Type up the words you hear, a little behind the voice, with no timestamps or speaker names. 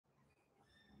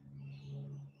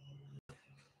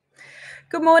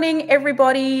Good morning,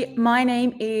 everybody. My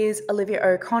name is Olivia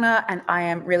O'Connor, and I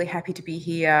am really happy to be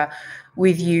here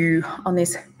with you on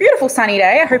this beautiful sunny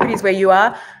day. I hope it is where you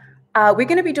are. We're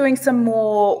going to be doing some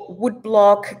more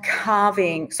woodblock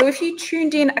carving. So if you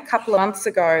tuned in a couple of months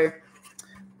ago,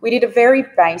 we did a very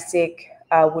basic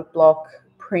woodblock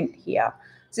print here.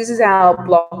 So this is our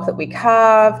block that we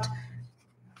carved.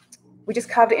 We just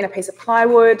carved it in a piece of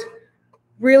plywood.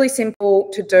 Really simple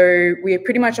to do. We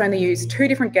pretty much only used 2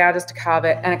 different gouges to carve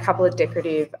it and a couple of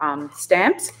decorative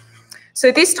stamps.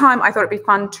 So this time I thought it'd be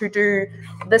fun to do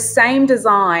the same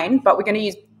design, but we're going to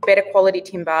use better quality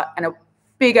timber and a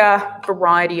bigger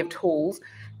variety of tools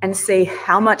and see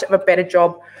how much of a better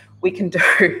job we can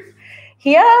do.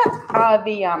 Here are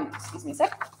the, excuse me a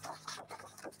sec.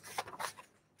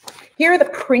 Here are the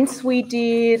prints we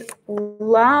did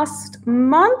last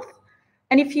month.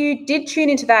 And if you did tune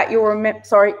into that, you'll remember,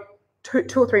 sorry,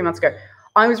 two or 3 months ago,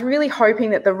 I was really hoping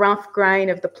that the rough grain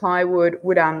of the plywood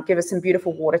would give us some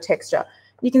beautiful water texture.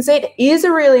 You can see it is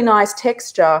a really nice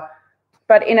texture,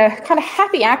 but in a kind of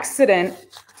happy accident,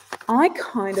 I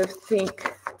kind of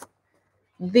think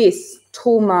this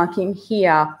tool marking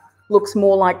here looks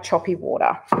more like choppy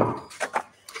water,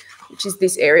 which is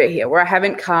this area here where I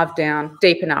haven't carved down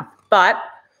deep enough. But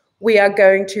we are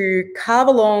going to carve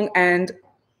along and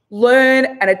learn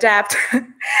and adapt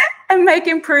and make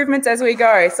improvements as we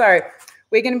go. So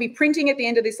we're going to be printing at the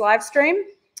end of this live stream.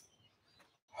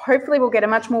 Hopefully we'll get a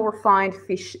much more refined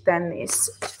fish than this.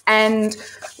 And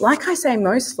like I say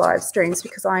most live streams,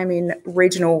 because I am in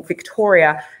regional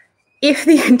Victoria, if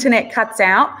the internet cuts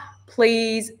out,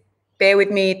 please bear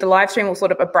with me. The live stream will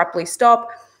sort of abruptly stop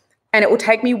and it will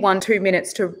take me 1-2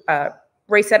 minutes to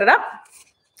reset it up,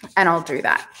 and I'll do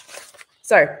that.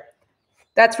 So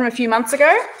that's from a few months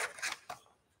ago.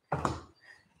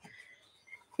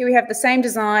 Here we have the same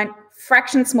design,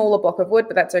 fraction smaller block of wood,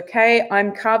 but that's okay.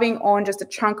 I'm carving on just a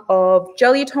chunk of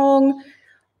jelly tong.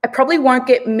 I probably won't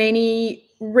get many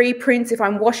reprints if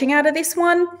I'm washing out of this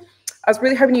one. I was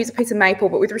really hoping to use a piece of maple,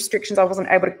 but with restrictions, I wasn't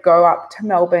able to go up to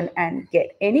Melbourne and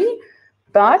get any.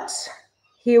 But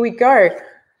here we go.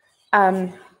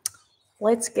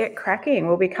 Let's get cracking.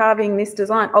 We'll be carving this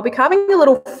design. I'll be carving a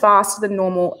little faster than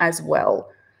normal as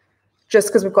well, just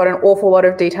because we've got an awful lot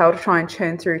of detail to try and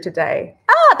churn through today.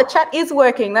 The chat is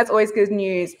working. That's always good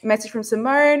news. Message from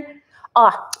Simone.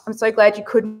 I'm so glad you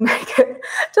couldn't make it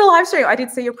to the live stream. I did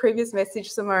see your previous message,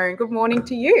 Simone. Good morning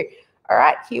to you. All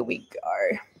right, here we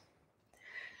go.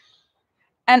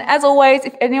 And as always,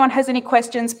 if anyone has any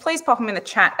questions, please pop them in the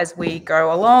chat as we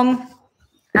go along.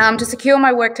 To secure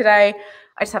my work today,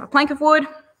 I just have a plank of wood,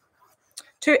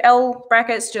 2 L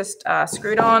brackets just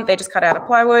screwed on. They just cut out of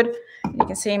plywood. You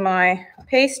can see my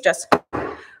piece just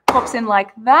pops in like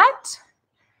that.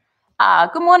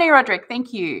 Good morning, Roderick.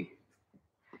 Thank you.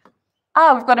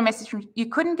 We've got a message from you.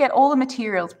 Couldn't get all the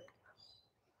materials.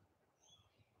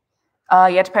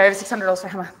 You had to pay over $600 for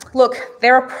hammer. Look,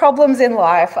 there are problems in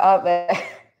life, aren't there?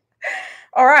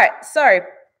 All right. So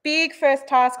big first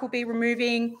task will be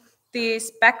removing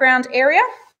this background area.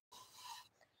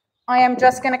 I am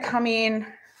just going to come in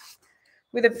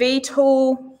with a V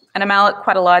tool and a mallet,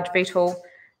 quite a large V tool,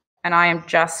 and I am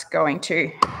just going to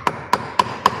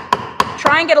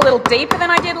try and get a little deeper than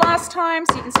I did last time.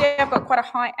 So you can see I've got quite a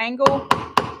high angle.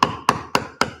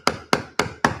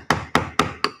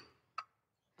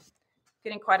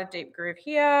 Getting quite a deep groove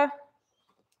here.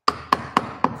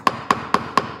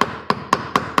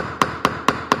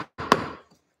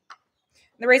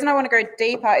 The reason I want to go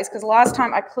deeper is because last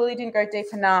time I clearly didn't go deep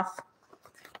enough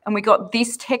and we got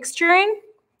this texturing,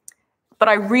 but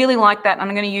I really like that and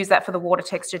I'm going to use that for the water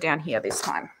texture down here this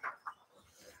time.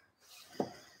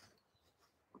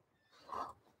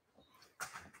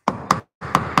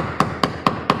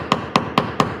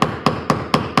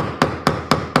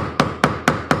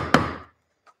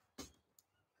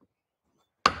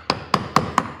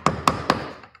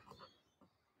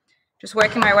 Just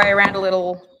working my way around a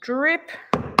little drip.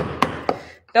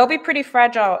 They'll be pretty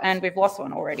fragile and we've lost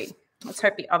one already. Let's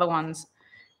hope the other ones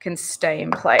can stay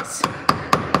in place.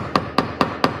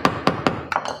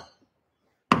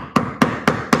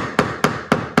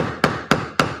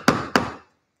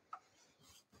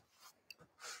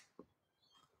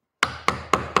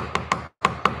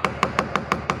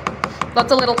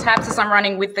 Lots of little taps as I'm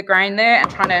running with the grain there and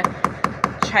trying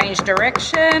to change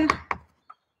direction.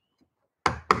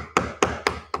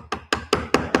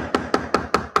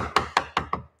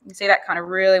 You can see that kind of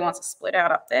really wants to split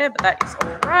out up there, but that is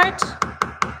all right.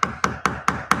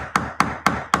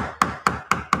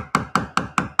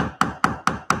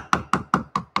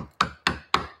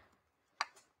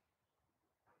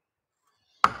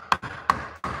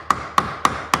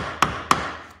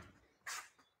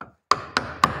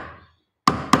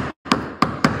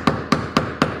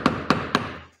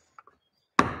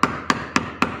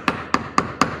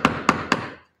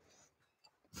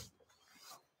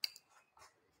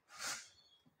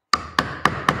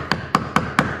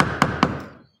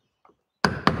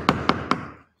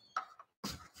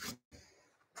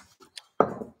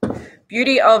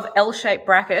 beauty of L-shaped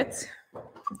brackets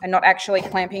and not actually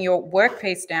clamping your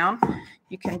workpiece down,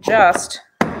 you can just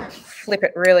flip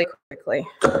it really quickly.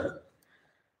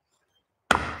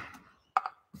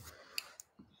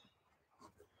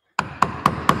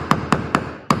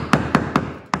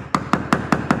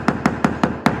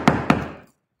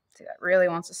 See, that really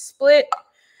wants to split,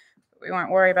 but we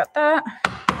won't worry about that.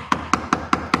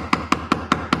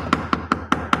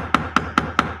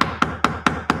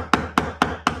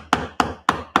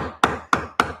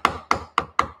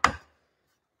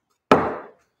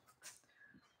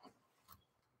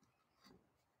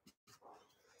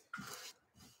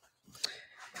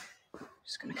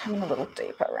 Just going to come in a little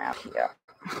deeper around here.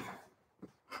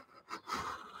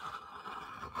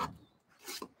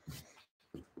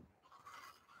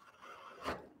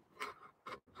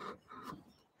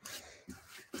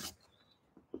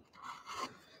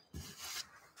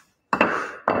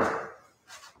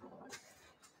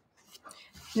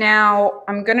 Now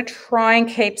I'm going to try and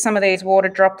keep some of these water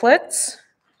droplets.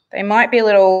 They might be a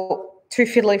little too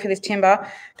fiddly for this timber.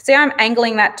 See, I'm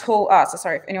angling that tool. So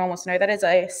sorry, if anyone wants to know, that is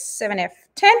a 7F10.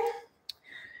 I'm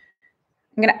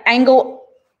going to angle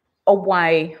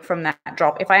away from that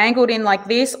drop. If I angled in like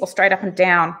this or straight up and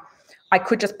down, I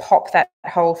could just pop that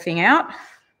whole thing out.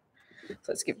 So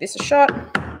let's give this a shot.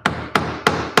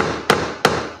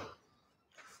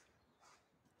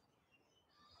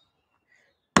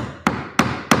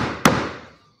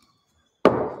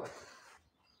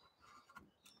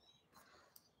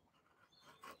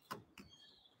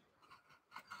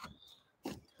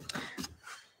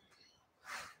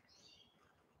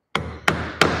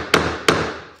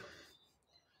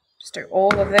 Just do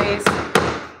all of these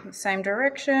in the same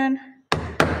direction.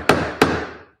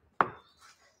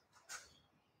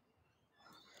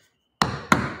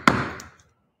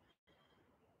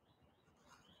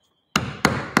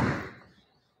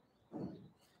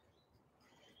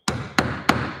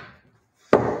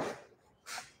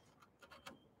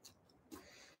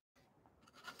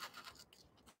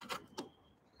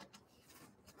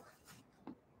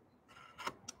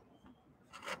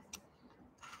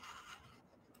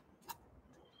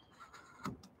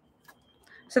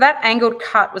 So that angled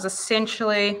cut was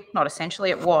essentially, not essentially,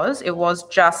 it was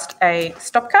just a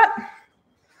stop cut.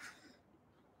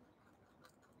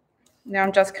 Now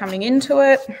I'm just coming into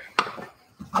it.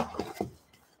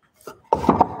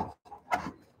 Come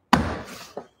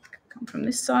from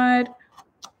this side.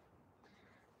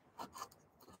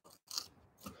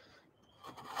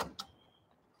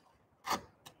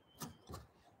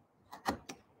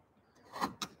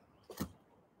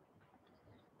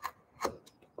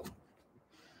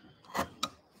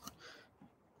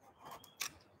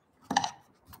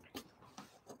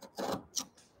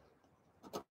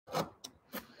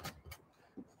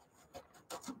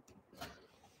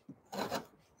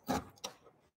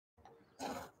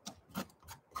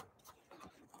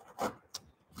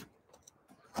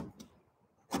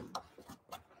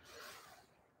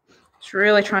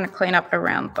 Really trying to clean up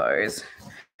around those,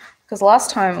 because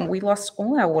last time we lost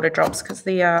all our water drops because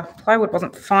the plywood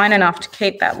wasn't fine enough to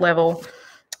keep that level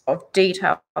of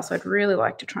detail. So I'd really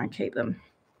like to try and keep them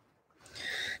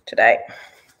today.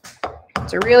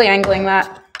 So really angling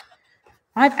that.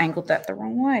 I've angled that the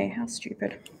wrong way. How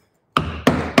stupid.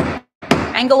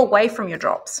 Angle away from your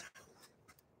drops.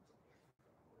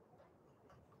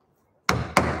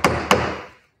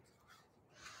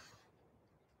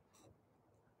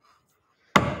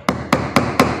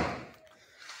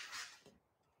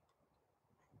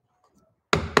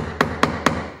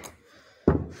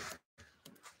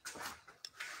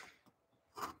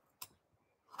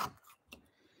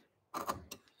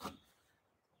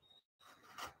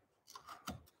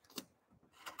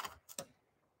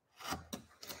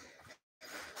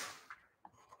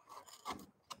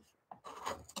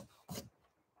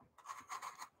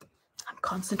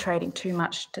 Concentrating too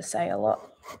much to say a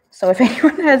lot. So if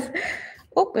anyone has,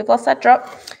 we've lost that drop.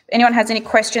 If anyone has any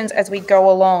questions as we go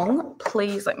along,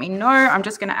 please let me know. I'm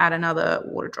just going to add another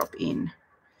water drop in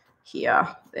here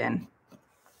then.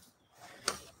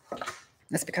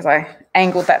 That's because I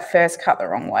angled that first cut the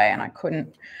wrong way and I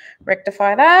couldn't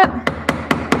rectify that.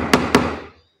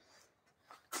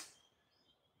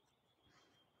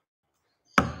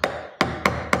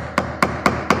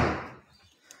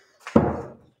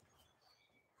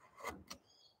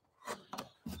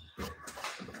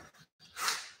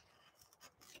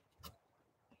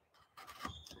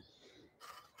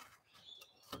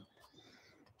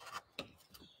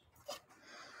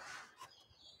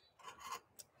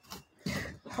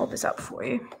 Hold this up for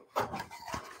you.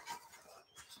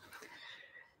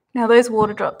 Now those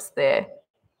water drops there,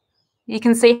 You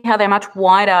can see how they're much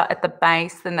wider at the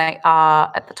base than they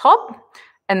are at the top,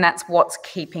 and that's what's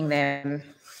keeping them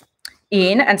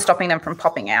in and stopping them from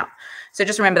popping out. So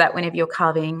just remember that whenever you're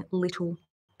carving little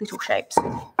shapes.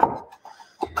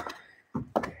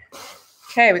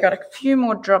 Okay, we got a few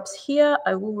more drops here.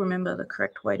 I will remember the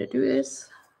correct way to do this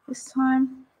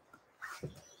time.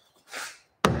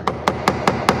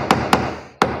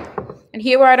 And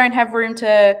here where I don't have room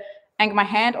to anchor my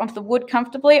hand onto the wood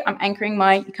comfortably, I'm anchoring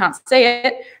my, you can't see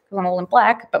it because I'm all in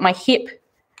black, but my hip,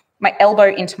 my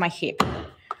elbow into my hip.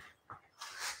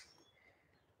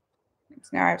 So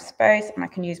now I have space and I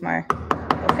can use my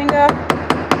little finger.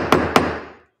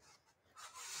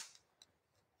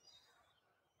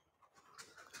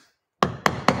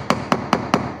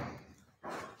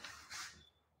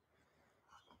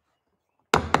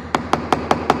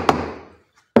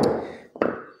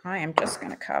 I am just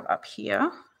going to carve up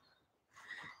here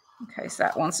in case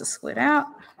that wants to split out.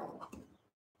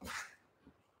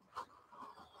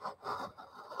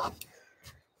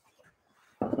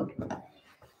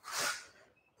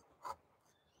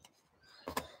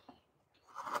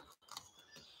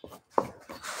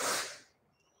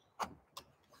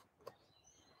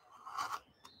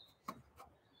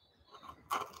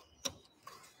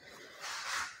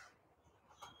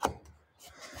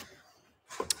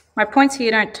 My points here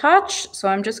don't touch, so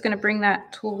I'm just going to bring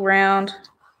that tool around,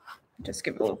 just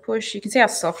give it a little push. You can see how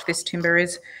soft this timber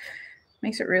is.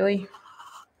 Makes it really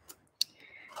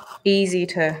easy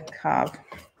to carve.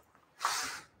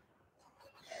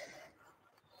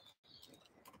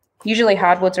 Usually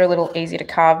hardwoods are a little easier to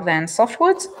carve than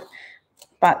softwoods,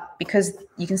 but because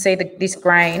you can see this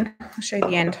grain, I'll show you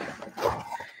the end.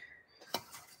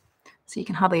 So you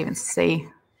can hardly even see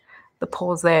the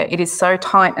pores there. It is so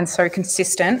tight and so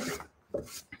consistent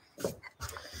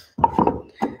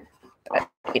that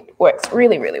it works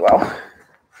really, really well.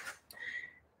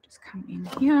 Just come in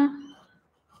here.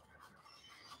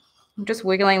 I'm just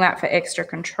wiggling that for extra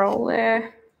control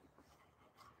there.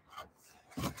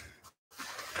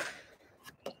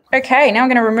 Okay, now I'm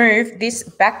going to remove this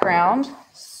background.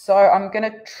 So I'm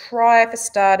going to try, for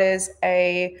starters,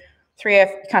 a 3F.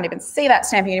 You can't even see that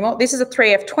stamping anymore. This is a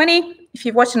 3F20. If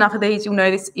you've watched enough of these, you'll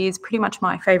know this is pretty much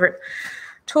my favorite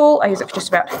tool. I use it for just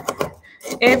about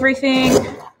everything.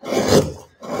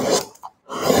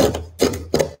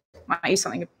 Might use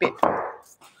something a bit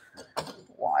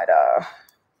wider.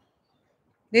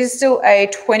 This is still a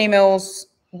 20 mils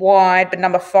wide, but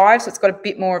number 5, so it's got a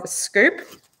bit more of a scoop.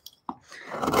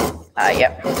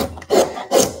 Yep.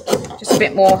 Just a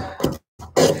bit more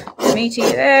meaty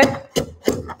there.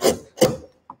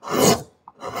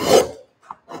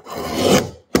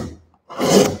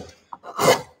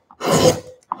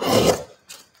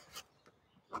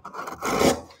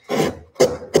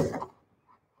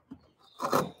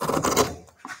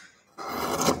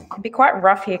 It'd be quite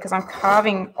rough here because I'm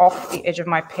carving off the edge of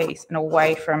my piece and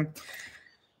away from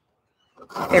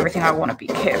everything I want to be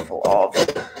careful of.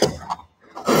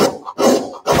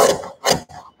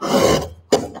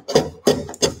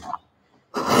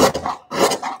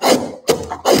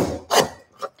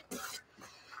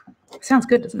 Sounds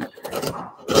good, doesn't it?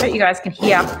 I bet you guys can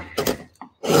hear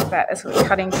that as we're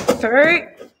cutting through.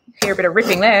 Hear a bit of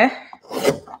ripping there.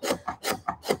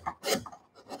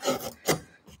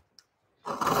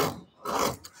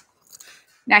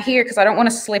 Now here, because I don't want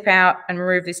to slip out and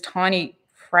remove this tiny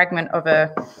fragment of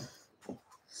a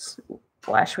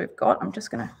splash we've got, I'm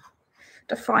just going to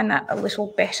define that a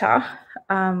little better.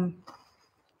 I'm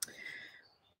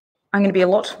going to be a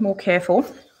lot more careful.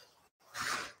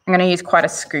 I'm going to use quite a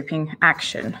scooping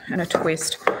action and a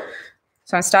twist.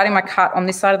 So I'm starting my cut on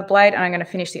this side of the blade and I'm going to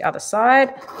finish the other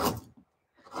side.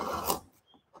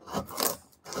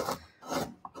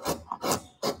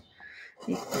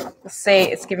 You'll see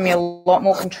it's giving me a lot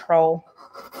more control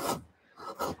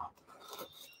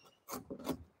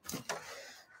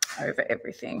over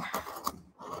everything.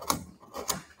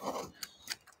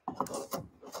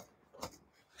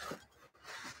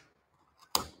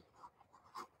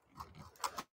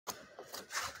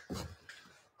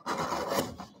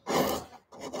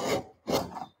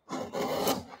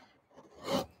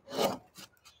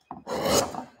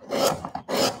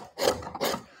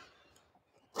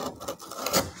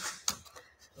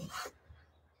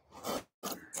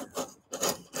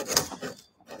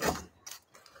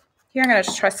 Here I'm going to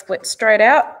just try to split straight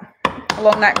out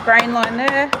along that grain line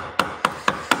there.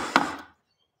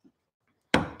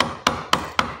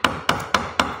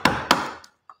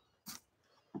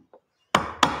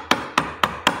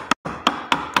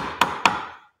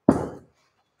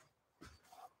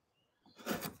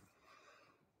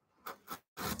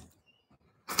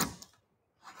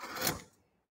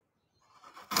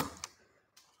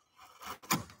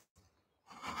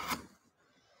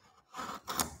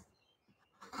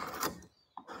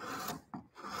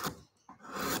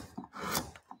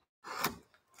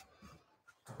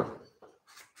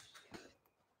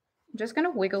 just going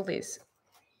to wiggle this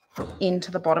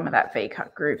into the bottom of that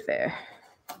V-cut groove there.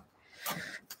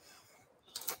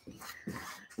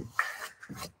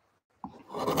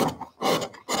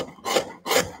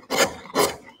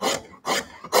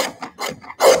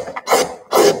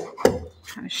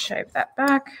 Kind of shape that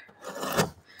back.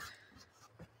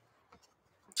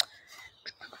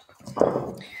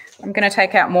 I'm going to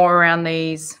take out more around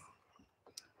these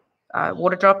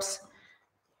water drops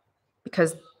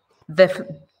because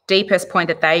the deepest point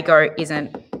that they go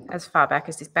isn't as far back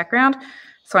as this background.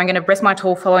 So I'm going to rest my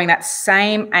tool following that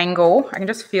same angle. I can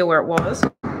just feel where it was.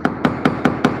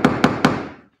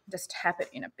 Just tap it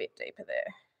in a bit deeper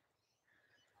there.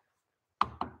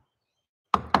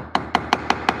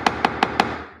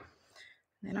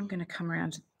 Then I'm going to come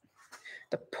around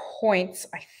the points.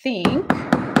 I think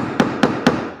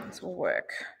this will work.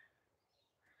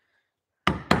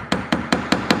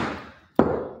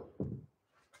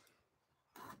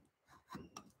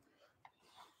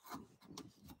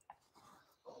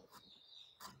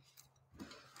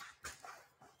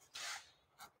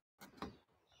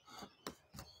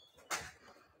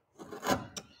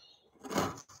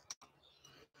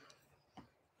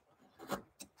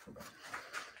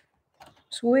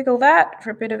 Just wiggle that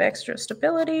for a bit of extra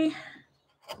stability.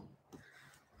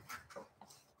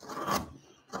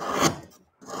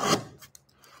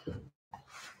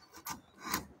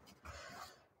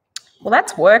 Well,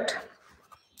 that's worked.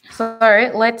 So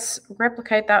let's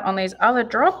replicate that on these other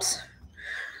drops.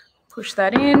 Push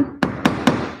that in.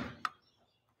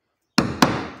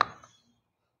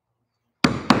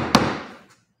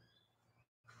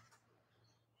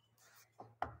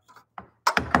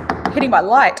 Hitting my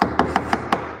light.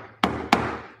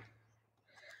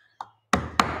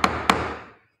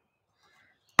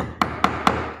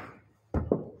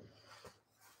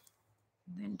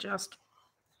 And then just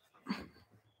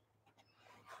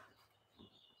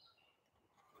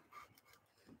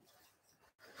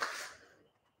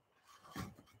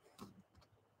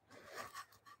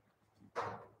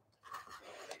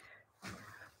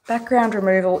background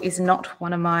removal is not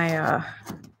one of my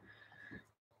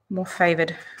more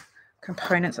favoured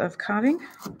components of carving,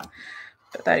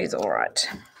 but that is all right.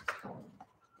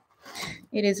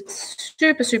 It is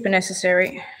super, super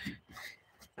necessary.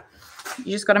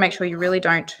 You just got to make sure you really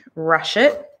don't rush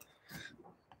it.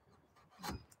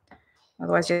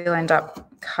 Otherwise, you'll end up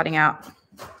cutting out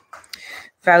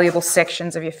valuable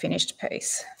sections of your finished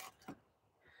piece.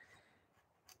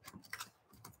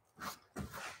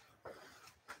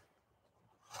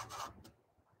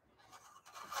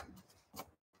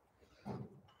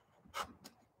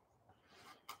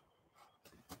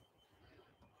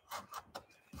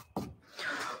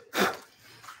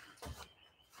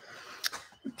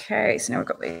 Okay, so now we've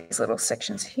got these little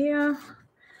sections here.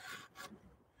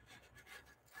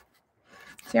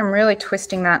 See, I'm really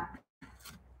twisting that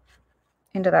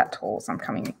into that tool, so I'm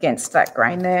coming against that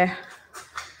grain there.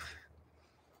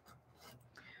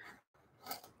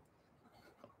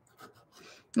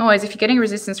 Always, if you're getting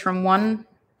resistance from one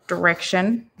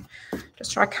direction,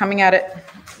 just try coming at it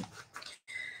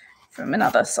from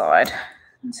another side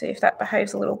and see if that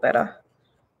behaves a little better.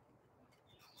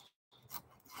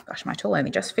 Gosh, my tool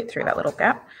only just fit through that little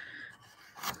gap.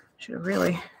 Should have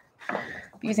really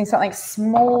be using something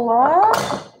smaller.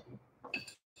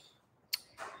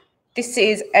 This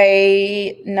is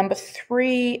a number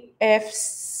 3F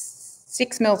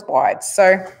 6 mils wide.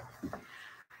 So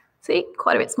see,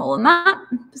 quite a bit smaller than that,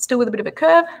 but still with a bit of a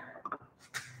curve.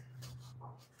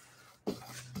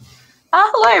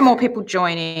 Hello, more people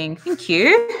joining. Thank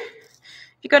you.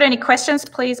 If you've got any questions,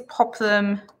 please pop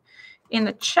them in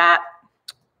the chat.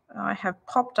 I have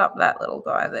popped up that little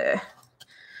guy there.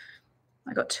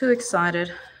 I got too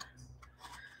excited.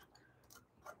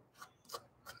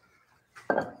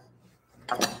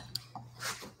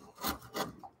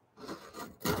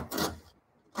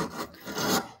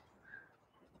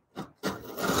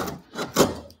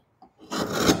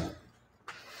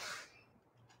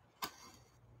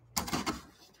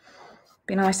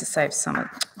 Be nice to save some of,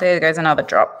 there goes another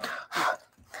drop.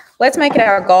 Let's make it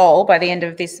our goal by the end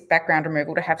of this background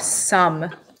removal to have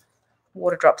some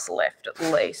water drops left at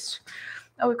least.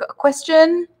 Oh, we've got a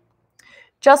question.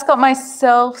 Just got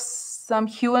myself some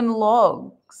hewn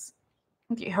logs.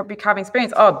 Hope your carving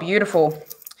experience. Oh, beautiful.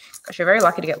 Gosh, you're very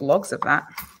lucky to get logs of that.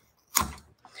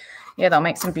 Yeah, they'll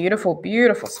make some beautiful,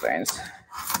 beautiful spoons.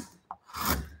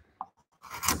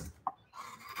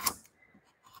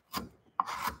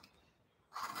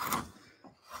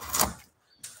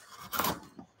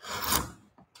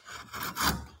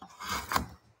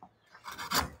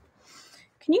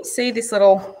 Can you see this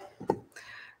little,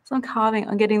 so I'm carving,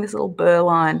 I'm getting this little burr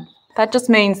line That just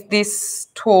means this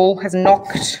tool has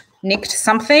nicked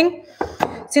something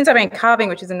since I've been carving,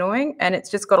 which is annoying, and it's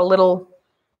just got a little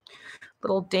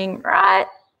ding right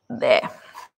there.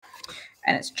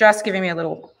 And it's just giving me a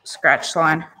little scratch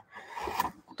line.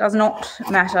 Does not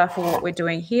matter for what we're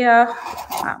doing here.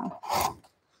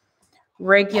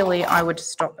 Regularly, I would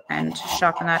stop and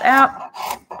sharpen that out.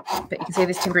 But you can see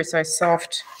this timber is so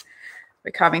soft.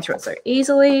 We're carving through it so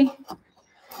easily.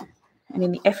 And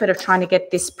in the effort of trying to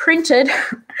get this printed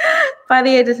by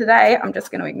the end of today, I'm just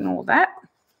going to ignore that.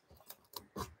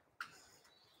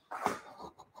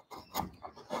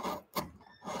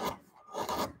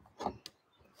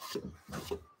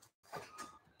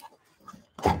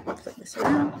 Flip this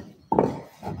around.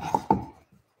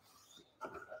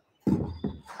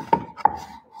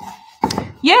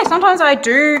 Yeah, sometimes I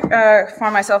do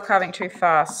find myself carving too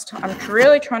fast. I'm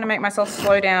really trying to make myself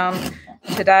slow down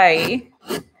today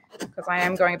because I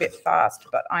am going a bit fast,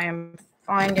 but I am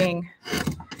finding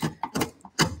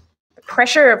the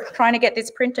pressure of trying to get this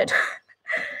printed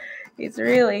is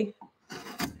really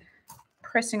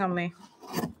pressing on me.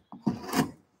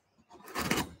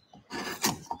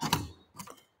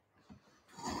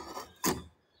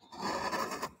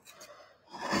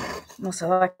 Also,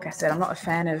 like I said, I'm not a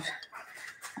fan of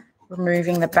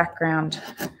removing the background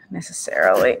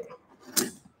necessarily. So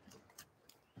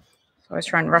I always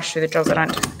try and rush through the jobs I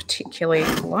don't particularly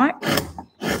like.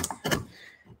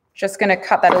 Just going to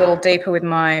cut that a little deeper with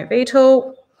my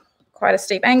V-tool, quite a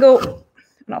steep angle,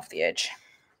 and off the edge.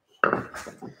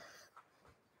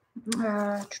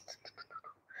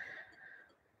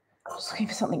 Just looking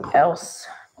for something else.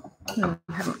 I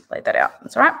haven't laid that out.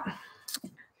 That's all right.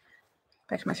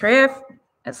 Back to my 3F.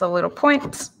 It's a little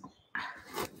point.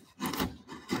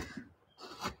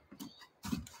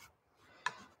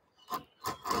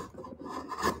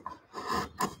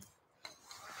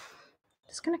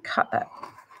 Just going to cut that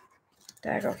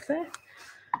dag off there.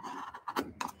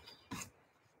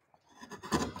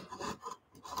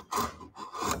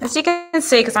 As you can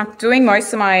see, because I'm doing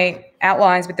most of my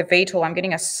outlines with the V-tool, I'm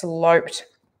getting a sloped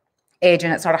edge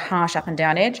and it's not a harsh up and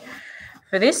down edge.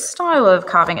 For this style of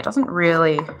carving, it doesn't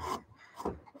really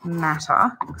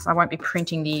matter because I won't be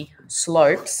printing the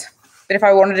slopes. But if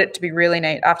I wanted it to be really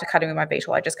neat after cutting with my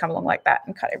V-tool, I just come along like that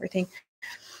and cut everything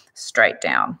straight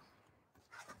down.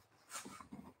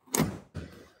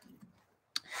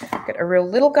 Get a real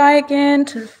little guy again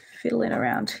to fiddle in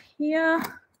around here.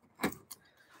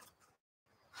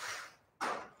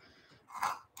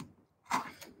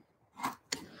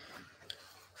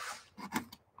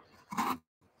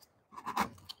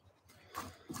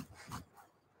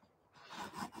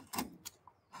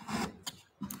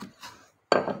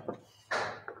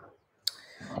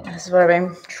 This is what I've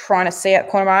been trying to see at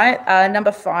the corner of my eye.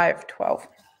 Number 5, 12.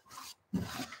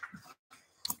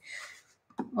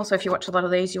 Also, if you watch a lot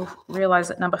of these, you'll realise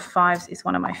that number 5 is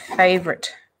one of my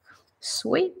favourite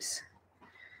sweeps.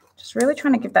 Just really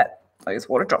trying to give those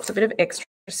water drops a bit of extra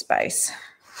space.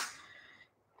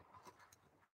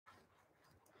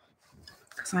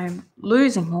 Because I am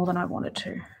losing more than I wanted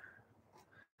to.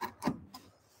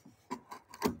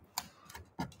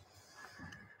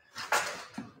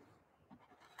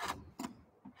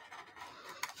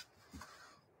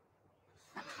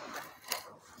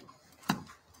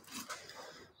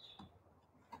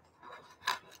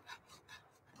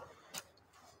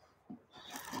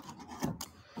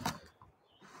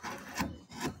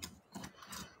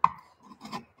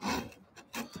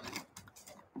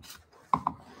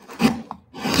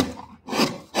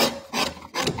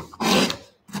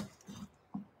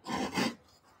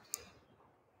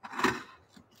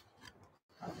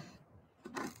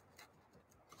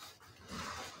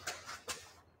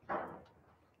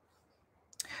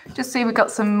 Just see we've got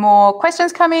some more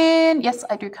questions come in. Yes,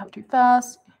 I do carve too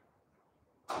fast.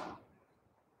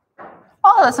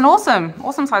 Oh, that's an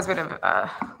awesome size bit of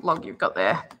log you've got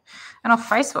there. And off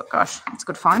Facebook, gosh, that's a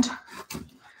good find.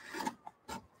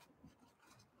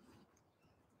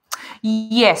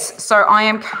 Yes, so I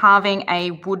am carving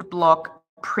a woodblock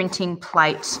printing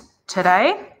plate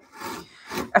today.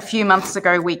 A few months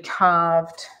ago, we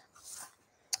carved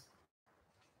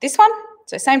this one.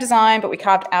 So same design, but we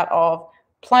carved out of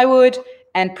plywood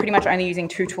and pretty much only using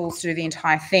 2 tools to do the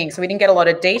entire thing. So we didn't get a lot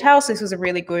of detail. So this was a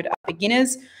really good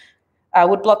beginner's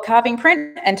woodblock carving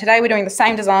print. And today we're doing the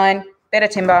same design, better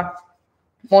timber,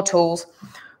 more tools,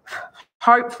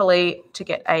 hopefully to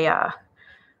get a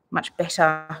much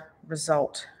better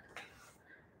result.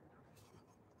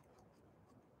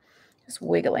 Just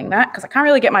wiggling that because I can't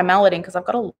really get my mallet in because I've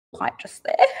got a light just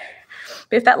there.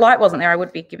 But if that light wasn't there, I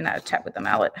would be giving that a tap with the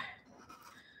mallet.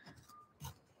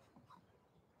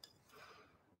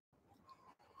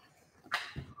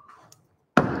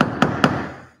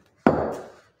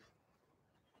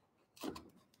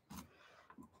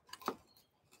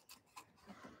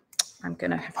 I'm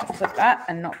going to have to flip that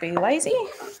and not be lazy.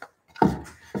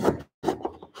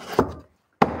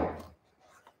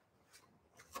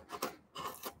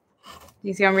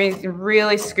 You see, I'm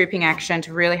really scooping action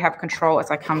to really have control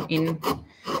as I come in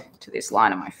to this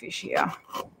line of my fish here.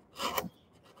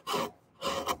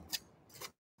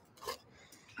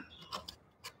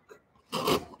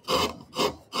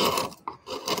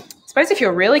 I suppose if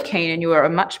you're really keen and you are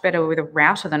much better with a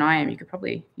router than I am, you could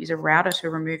probably use a router to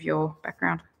remove your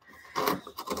background,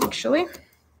 actually.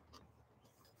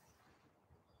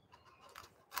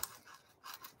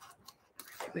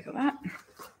 We got that.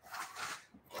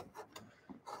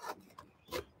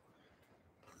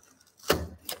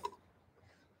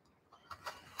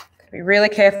 Be really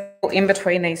careful in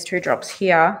between these two drops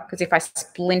here, because if I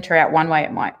splinter out one way,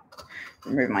 it might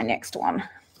remove my next one.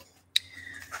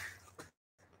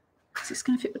 Is this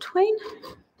going to fit between?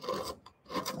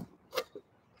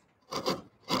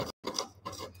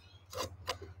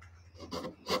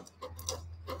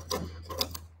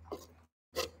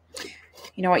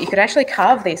 You know what? You could actually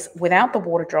carve this without the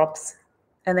water drops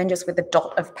and then just with a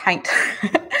dot of paint.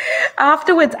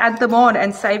 Afterwards, add them on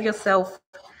and save yourself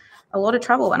a lot of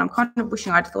trouble. And I'm kind of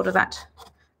wishing I'd thought of that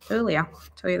earlier,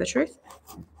 to tell you the truth.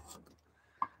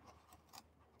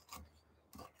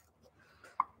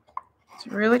 So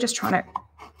really just trying to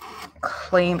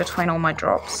clean between all my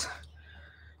drops.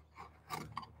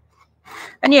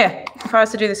 And yeah, if I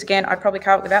was to do this again, I'd probably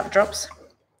carve it without the drops.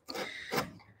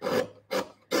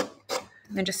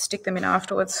 And then just stick them in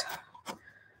afterwards.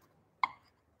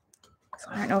 So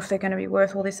I don't know if they're going to be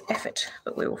worth all this effort,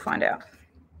 but we will find out.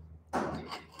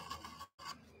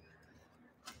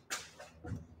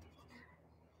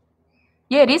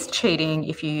 Yeah, it is cheating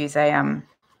if you use a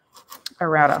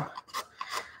router.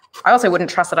 I also wouldn't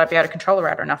trust that I'd be able to control the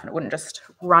router enough and it wouldn't just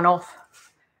run off.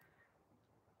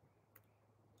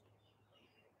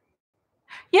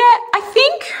 Yeah, I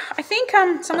think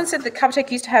someone said that Covertech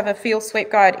used to have a field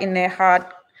sweep guide in their hard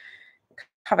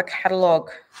cover catalogue.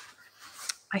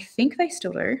 I think they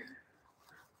still do.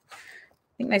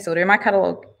 My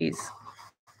catalogue is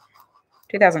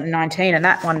 2019 and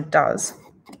that one does.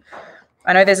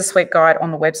 I know there's a sweep guide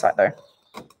on the website though.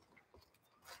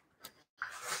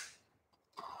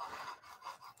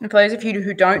 And for those of you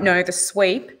who don't know, the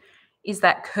sweep is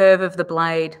that curve of the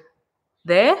blade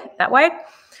there, that way.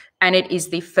 And it is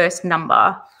the first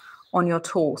number on your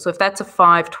tool. So if that's a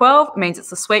 512, it means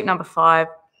it's the sweep number 5,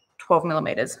 12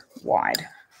 millimeters wide.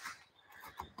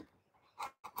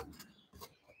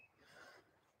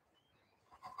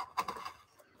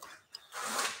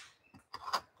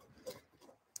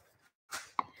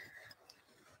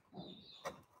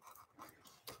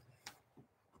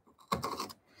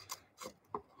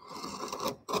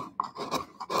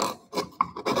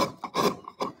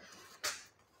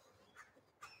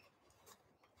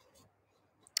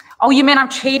 Oh, you mean I'm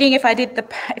cheating if I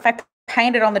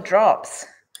painted on the drops?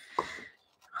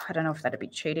 I don't know if that'd be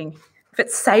cheating. If it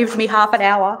saved me half an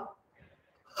hour.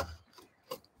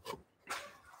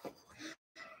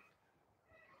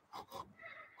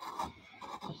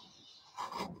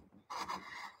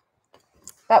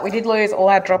 But we did lose all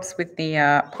our drops with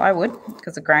the plywood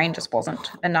because the grain just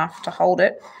wasn't enough to hold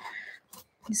it.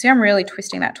 You see, I'm really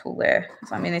twisting that tool there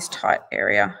because I'm in this tight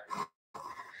area.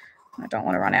 I don't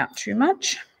want to run out too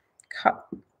much. Cut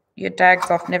your dags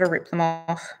off, never rip them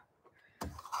off.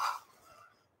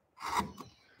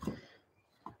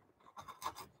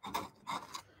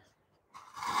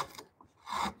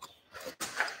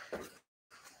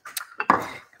 A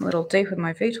little deep with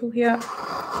my V-tool here.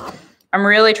 I'm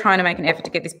really trying to make an effort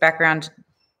to get this background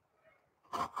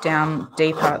down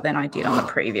deeper than I did on the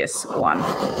previous one.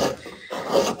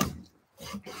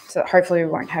 So hopefully we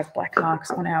won't have black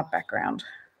marks on our background.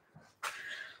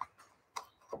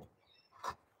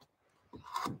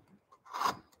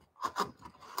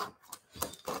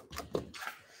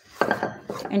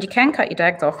 And you can cut your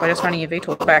dags off by just running your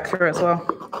V-tool back through as well.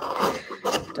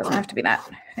 It doesn't have to be that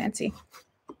fancy.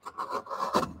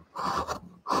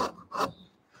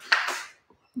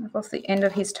 I've lost the end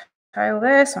of his tail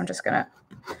there, so I'm just going to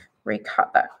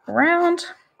recut that around.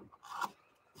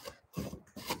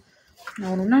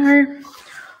 No one will know.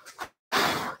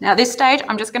 Now at this stage,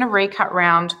 I'm just going to recut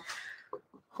round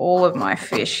all of my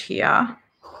fish here.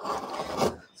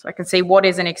 So I can see what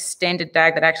is an extended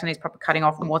dag that actually needs proper cutting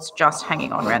off and what's just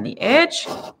hanging on around the edge.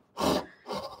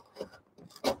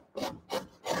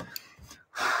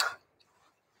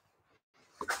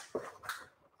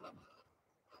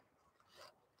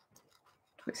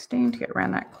 Twisting to get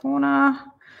around that corner.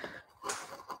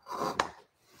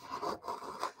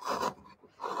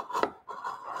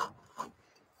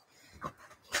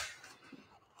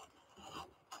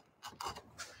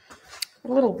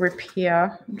 a little rip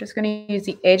here. I'm just going to use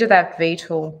the edge of that V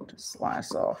tool to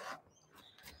slice off.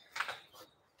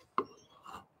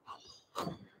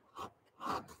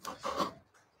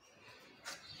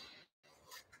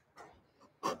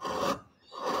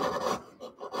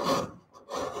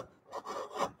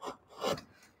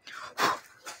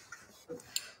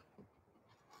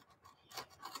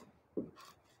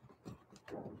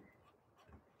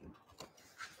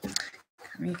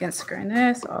 Coming against the grain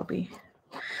there, so I'll be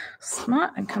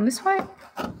smart and come this way.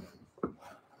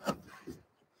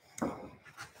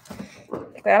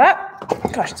 Pick that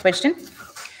up. Gosh, it's wedged in.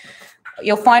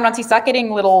 You'll find once you start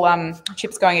getting little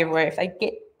chips going everywhere, if they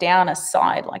get down a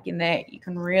side like in there, you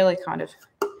can really kind of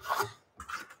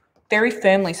very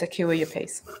firmly secure your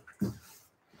piece.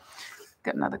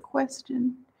 Got another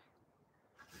question.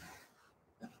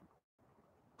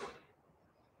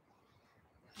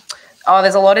 Oh,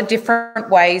 there's a lot of different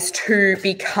ways to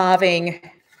be carving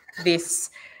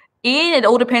this in. It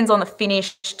all depends on the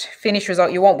finished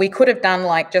result you want. We could have done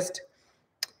like just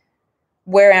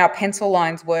where our pencil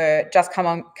lines were, just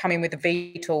come in with the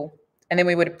V tool, and then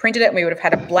we would have printed it and we would have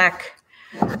had a black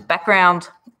background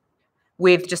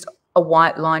with just a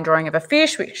white line drawing of a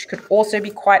fish, which could also be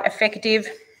quite effective.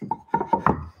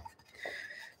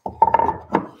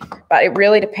 But it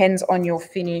really depends on your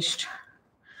finished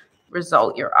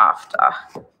result you're after.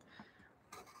 I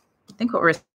think what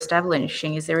we're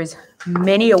establishing is there is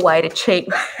many a way to cheat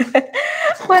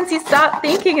once you start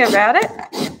thinking about it.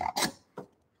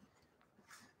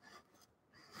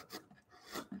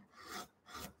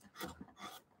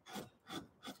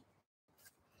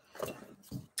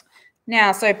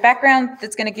 Now, so background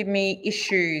that's going to give me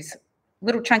issues.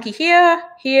 Little chunky here,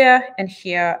 here, and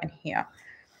here, and here.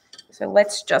 So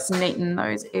let's just neaten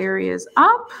those areas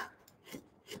up.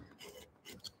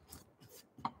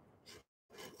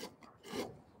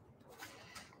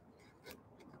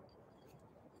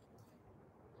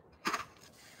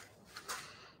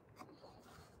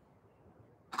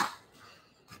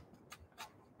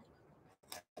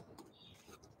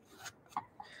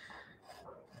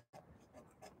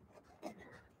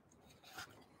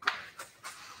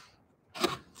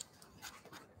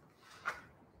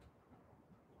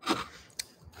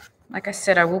 Like I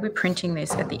said, I will be printing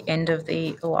this at the end of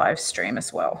the live stream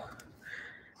as well.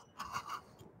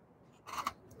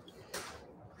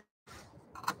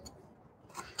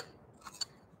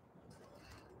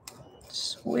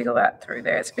 Just wiggle that through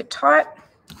there. It's a bit tight.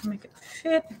 Make it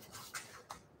fit.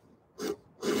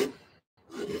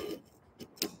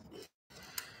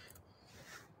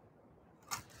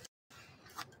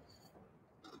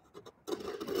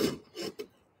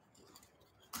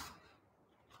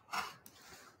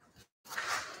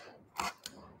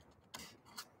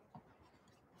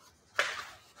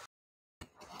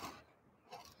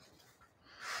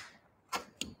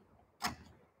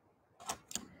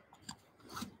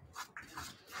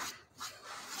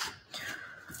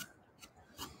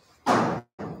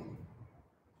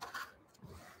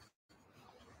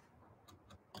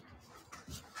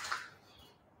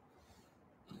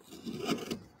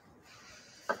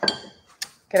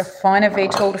 Get a finer V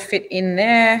tool to fit in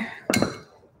there.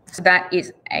 So that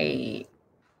is a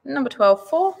number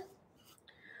 12-4.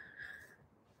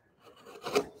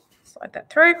 Slide that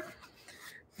through.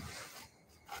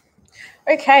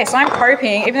 Okay, so I'm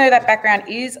hoping, even though that background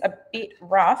is a bit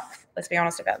rough, let's be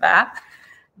honest about that,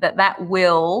 that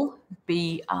will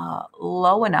be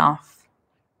low enough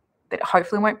that it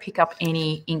hopefully won't pick up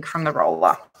any ink from the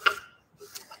roller.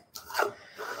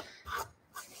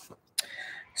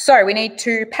 So we need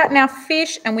to pattern our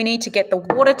fish and we need to get the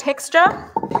water texture.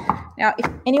 Now, if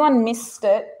anyone missed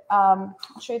it, I'll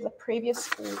show you the previous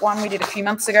one we did a few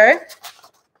months ago.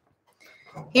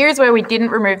 Here's where we didn't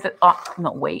remove the,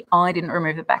 I didn't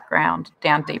remove the background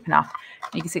down deep enough.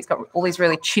 You can see it's got all these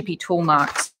really chippy tool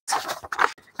marks.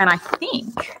 And I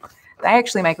think they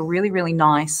actually make a really, really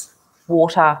nice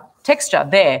water texture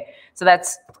there. So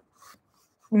that's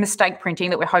mistake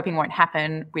printing that we're hoping won't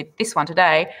happen with this one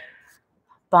today.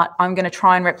 But I'm going to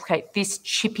try and replicate this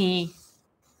chippy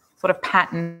sort of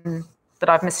pattern that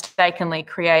I've mistakenly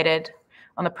created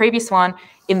on the previous one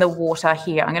in the water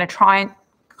here. I'm going to try and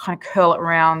kind of curl it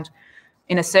around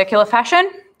in a circular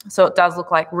fashion so it does look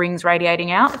like rings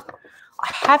radiating out. I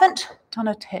haven't done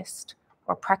a test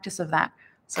or a practice of that.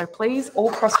 So please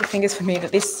all cross your fingers for me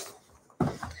that this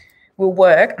will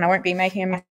work and I won't be making a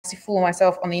massive fool of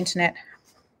myself on the internet.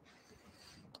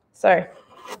 So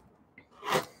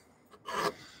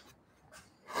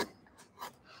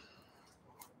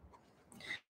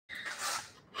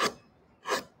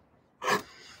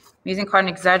I'm using quite an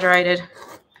exaggerated,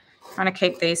 trying to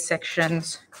keep these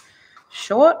sections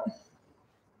short.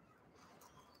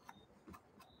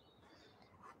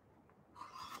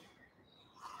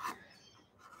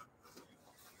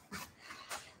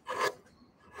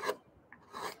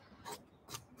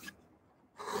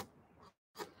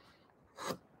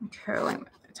 curling.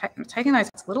 I'm taking those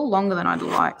a little longer than I'd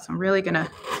like, so I'm really going to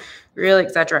really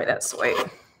exaggerate that sweep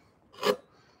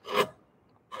to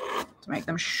make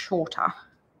them shorter.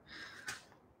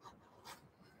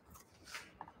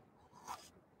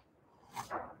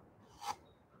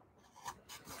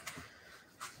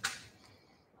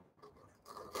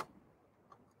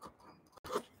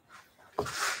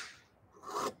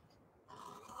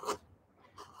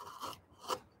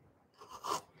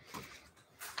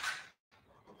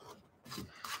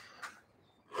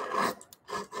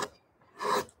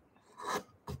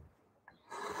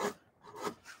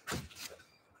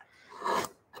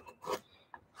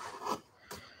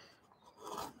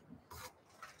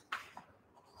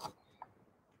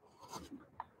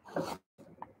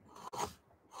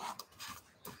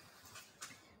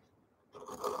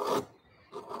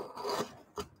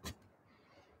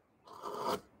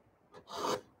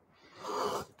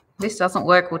 This doesn't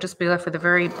work, we'll just be left with a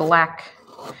very black,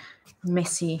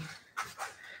 messy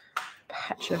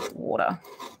patch of water.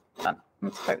 But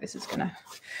let's hope this is going to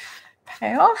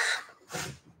pay off.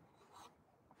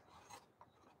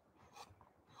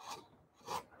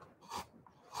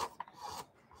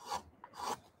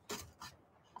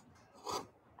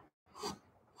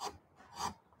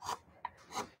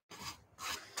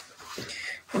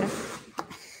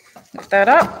 Lift that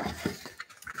up.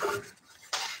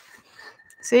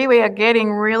 See, we are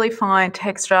getting really fine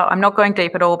texture. I'm not going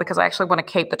deep at all because I actually want to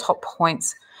keep the top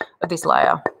points of this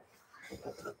layer.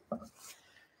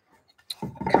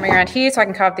 Coming around here so I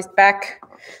can carve this back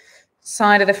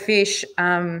side of the fish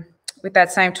with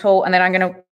that same tool, and then I'm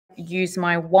going to use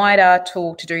my wider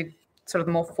tool to do sort of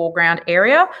the more foreground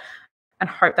area and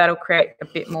hope that'll create a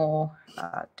bit more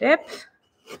depth.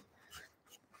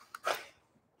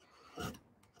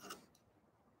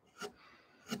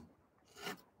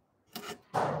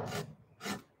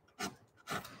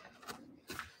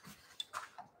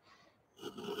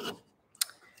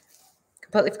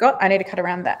 Completely forgot, I need to cut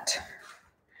around that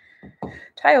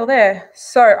tail there.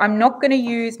 So I'm not going to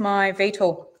use my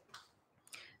V-tool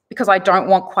because I don't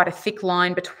want quite a thick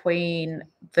line between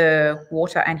the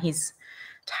water and his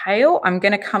tail. I'm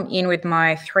going to come in with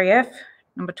my 3F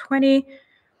number 20.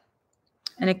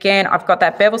 And again, I've got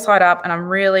that bevel side up and I'm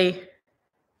really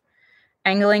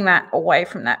angling that away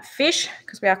from that fish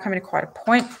because we are coming to quite a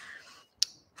point.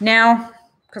 Now,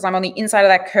 because I'm on the inside of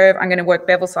that curve, I'm going to work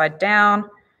bevel side down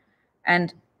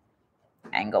and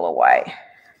angle away.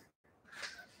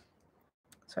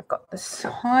 So I've got the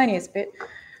tiniest bit.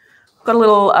 I've got a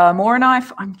little Mora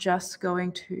knife. I'm just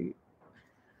going to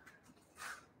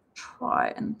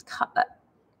try and cut that.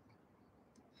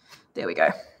 There we go.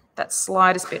 That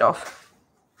slightest bit off.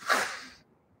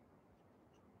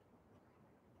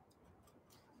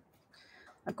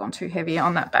 I've gone too heavy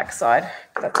on that back side.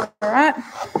 That's all right.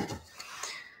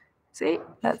 See,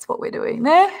 that's what we're doing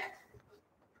there.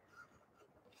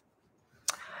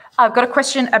 I've got a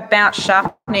question about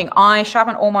sharpening. I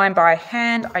sharpen all mine by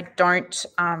hand. I don't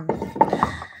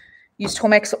use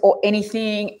Tormex or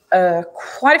anything.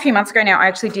 Quite a few months ago now, I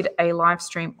actually did a live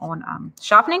stream on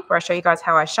sharpening where I show you guys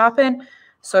how I sharpen.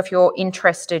 So if you're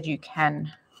interested, you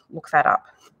can look that up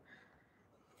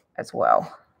as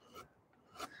well.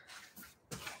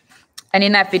 And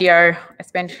in that video, I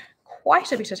spent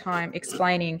quite a bit of time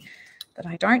explaining that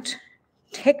I don't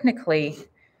technically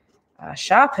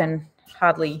sharpen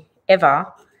hardly ever.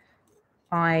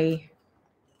 I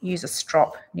use a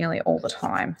strop nearly all the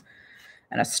time.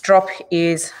 And a strop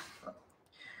is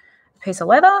a piece of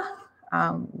leather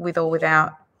with or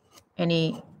without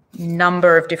any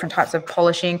number of different types of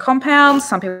polishing compounds.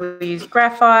 Some people use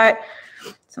graphite.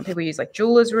 Some people use like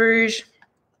jeweler's rouge.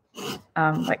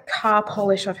 Like car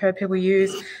polish I've heard people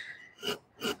use.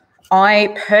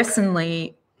 I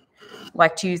personally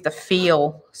like to use the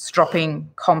feel stropping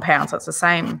compound. So it's the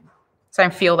same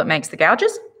feel that makes the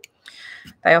gouges.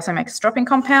 They also make a stropping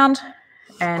compound,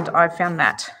 and I've found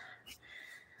that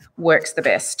works the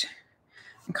best.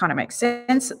 It kind of makes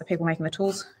sense that the people making the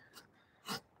tools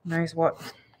knows what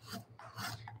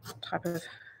type of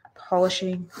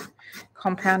polishing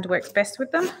compound works best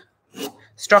with them.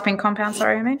 Stropping compound,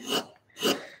 sorry, I mean.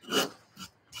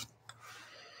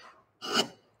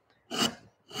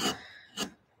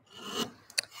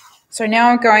 So now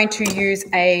I'm going to use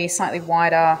a slightly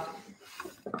wider,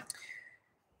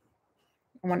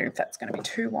 I wonder if that's going to be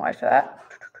too wide for that.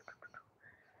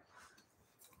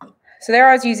 So there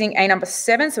I was using a number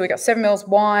 7, so we got 7 mils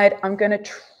wide. I'm going to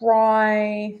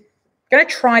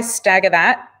try stagger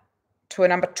that to a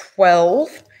number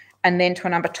 12 and then to a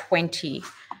number 20.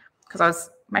 Because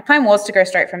my plan was to go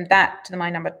straight from that to my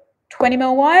number 20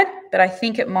 mil wide, but I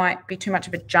think it might be too much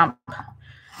of a jump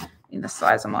in the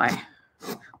size of my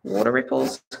water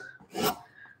ripples.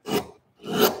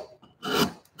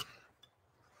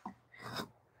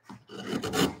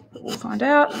 We'll find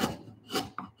out.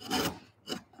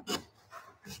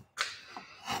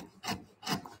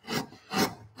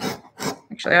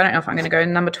 Actually, I don't know if I'm going to go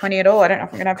number 20 at all. I don't know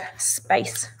if I'm going to have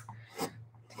space to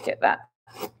get that.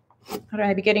 I'd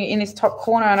only be getting it in this top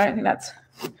corner. I don't think that's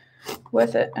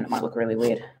worth it, and it might look really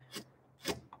weird.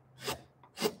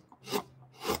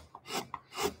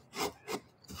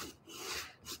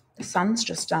 The sun's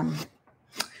just gone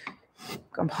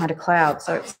behind a cloud,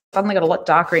 so it's suddenly got a lot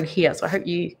darker in here, so I hope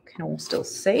you can all still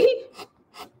see.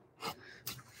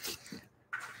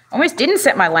 Almost didn't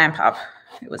set my lamp up.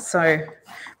 It was so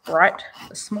bright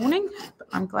this morning, but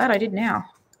I'm glad I did now.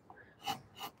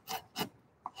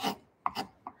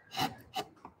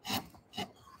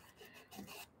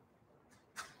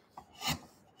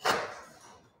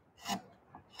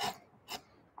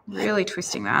 Really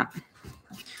twisting that.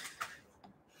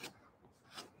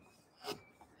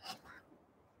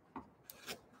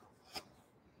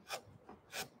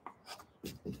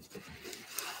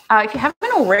 If you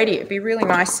haven't already, it'd be really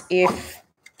nice if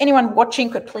anyone watching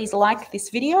could please like this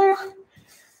video.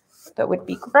 That would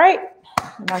be great,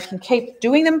 and I can keep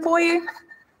doing them for you.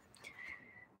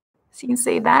 So you can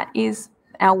see that is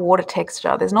our water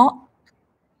texture. There's not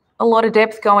a lot of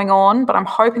depth going on, but I'm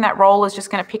hoping that roller is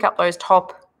just going to pick up those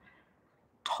top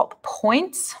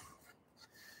points.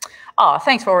 Oh,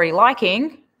 thanks for already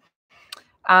liking.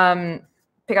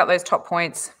 Pick up those top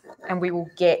points and we will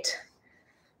get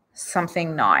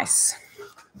something nice.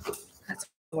 That's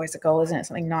always the goal, isn't it?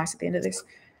 Something nice at the end of this.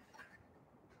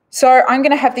 So I'm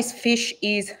going to have this fish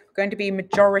is going to be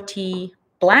majority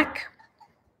black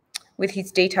with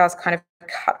his details kind of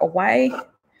cut away.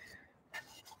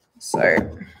 So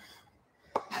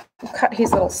we'll cut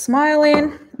his little smile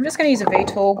in. I'm just going to use a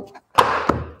V-tool,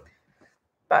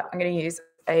 but I'm going to use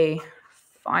a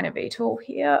finer V-tool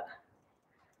here.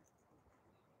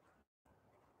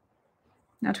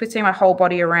 Now twisting my whole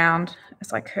body around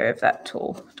as I curve that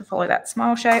tool to follow that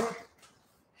smile shape.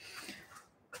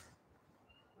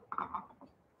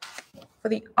 For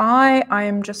the eye, I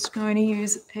am just going to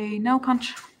use a nail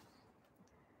punch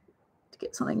to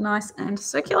get something nice and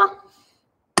circular.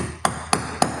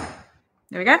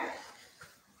 There we go.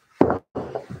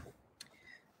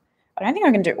 I don't think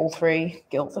I can do all three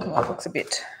gills. I think that looks a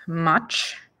bit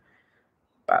much,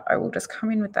 but I will just come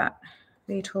in with that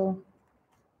V-tool.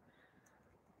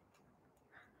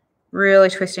 Really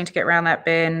twisting to get around that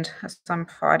bend as I'm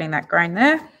fighting that grain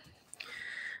there. And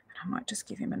I might just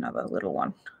give him another little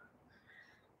one.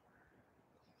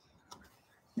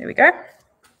 There we go. I'm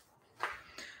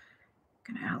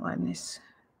going to outline this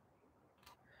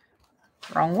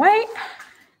wrong way.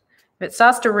 If it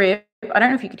starts to rip, I don't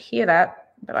know if you could hear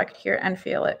that, but I could hear it and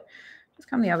feel it. Just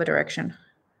come the other direction.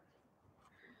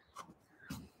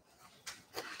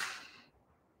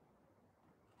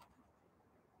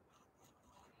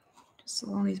 Just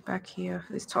along his back here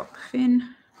for this top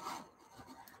fin.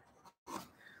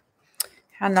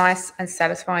 How nice and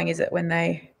satisfying is it when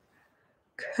they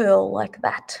curl like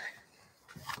that?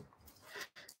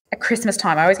 At Christmas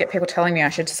time, I always get people telling me I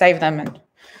should save them and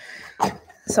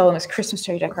sell them as Christmas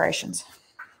tree decorations.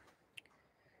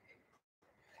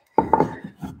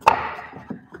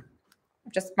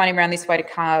 Just running around this way to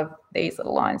carve these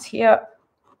little lines here.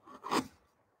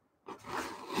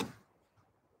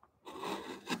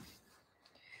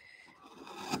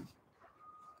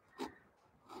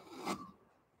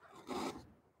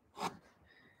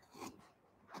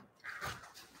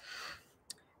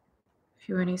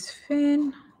 Few in his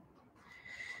fin.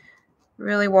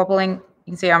 Really wobbling. You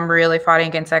can see I'm really fighting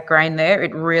against that grain there.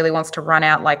 It really wants to run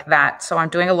out like that. So I'm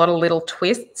doing a lot of little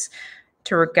twists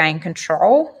to regain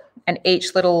control. And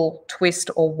each little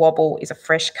twist or wobble is a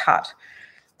fresh cut.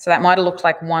 So that might have looked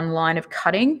like one line of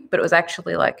cutting, but it was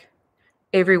actually like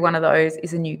every one of those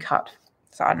is a new cut.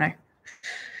 So I don't know,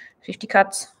 50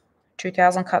 cuts,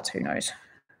 2,000 cuts, who knows?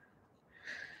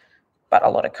 But a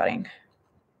lot of cutting.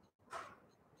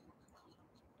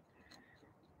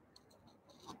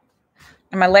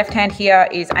 And my left hand here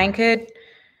is anchored.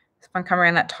 So if I come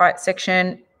around that tight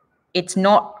section, it's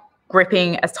not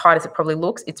gripping as tight as it probably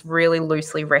looks. It's really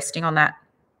loosely resting on that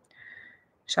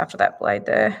shaft of that blade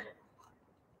there.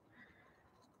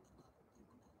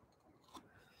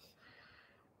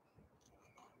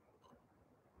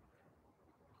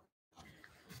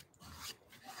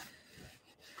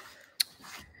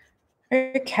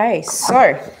 Okay,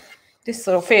 so this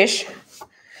little fish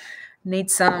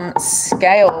needs some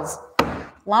scales.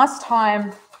 Last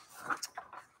time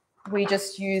we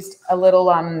just used a little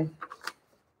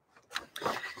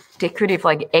decorative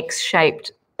like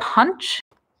X-shaped punch.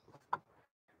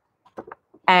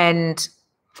 And,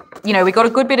 you know, we got a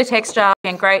good bit of texture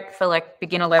and great for like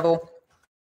beginner level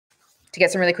to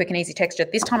get some really quick and easy texture.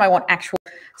 This time I want actual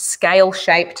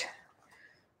scale-shaped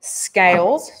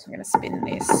scales. So I'm going to spin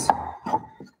this.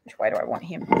 Which way do I want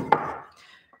him?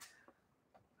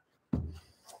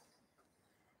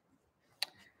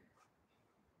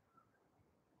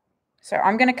 So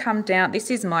I'm going to come down.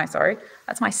 This is my, sorry,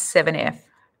 that's my 7F,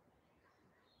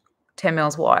 10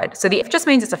 mils wide. So the F just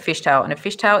means it's a fishtail, and a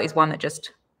fishtail is one that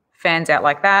just fans out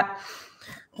like that.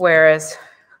 Whereas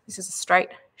this is a straight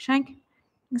shank. You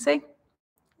can see,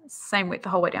 same width the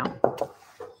whole way down.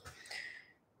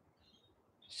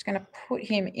 Just going to put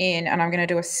him in, and I'm going to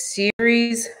do a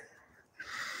series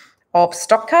of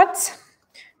stop cuts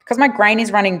because my grain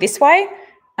is running this way,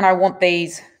 and I want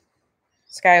these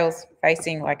scales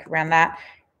facing like around that.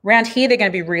 Around here, they're going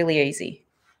to be really easy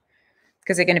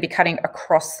because they're going to be cutting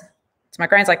across. So my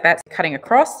grain's like that, cutting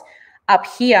across. Up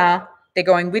here, they're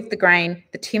going with the grain.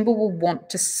 The timber will want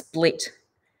to split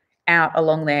out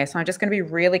along there. So I'm just going to be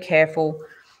really careful.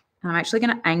 I'm actually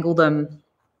going to angle them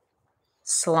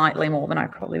slightly more than I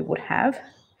probably would have,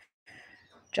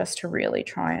 just to really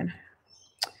try and,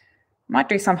 might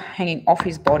do some hanging off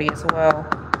his body as well.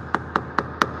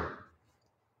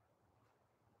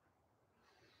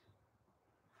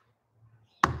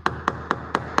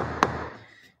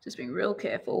 Just being real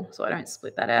careful so I don't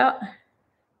split that out.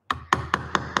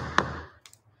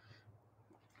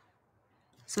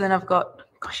 So then I've got,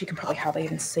 gosh, you can probably hardly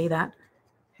even see that.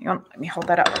 Hang on, let me hold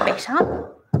that up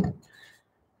better.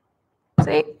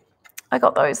 See, I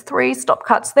got those 3 stop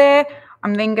cuts there.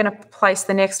 I'm then going to place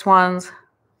the next ones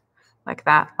like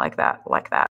that, like that,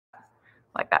 like that,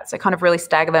 like that. So kind of really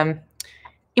stagger them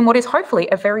in what is hopefully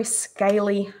a very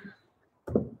scaly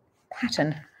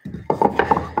pattern.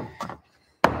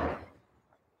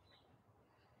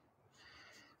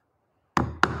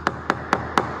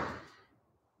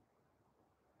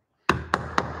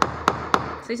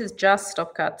 So this is just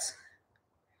stop cuts.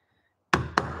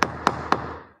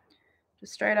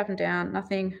 Just straight up and down,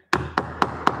 nothing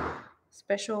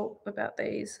special about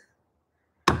these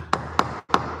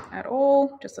at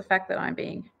all. Just the fact that I'm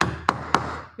being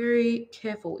very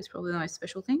careful is probably the most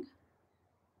special thing.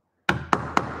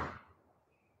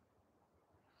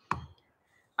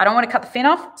 I don't want to cut the fin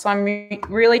off, so I'm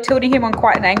really tilting him on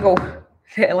quite an angle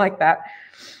there like that.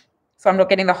 So I'm not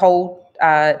getting the whole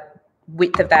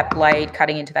width of that blade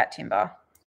cutting into that timber.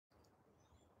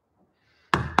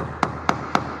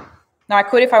 Now I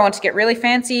could, if I want to get really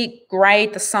fancy,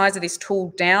 grade the size of this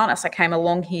tool down as I came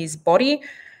along his body.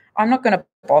 I'm not going to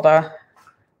bother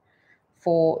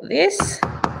for this.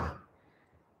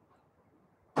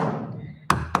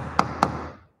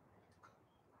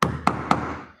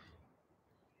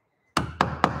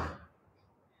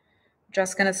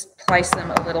 Just going to place them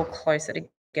a little closer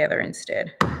together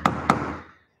instead.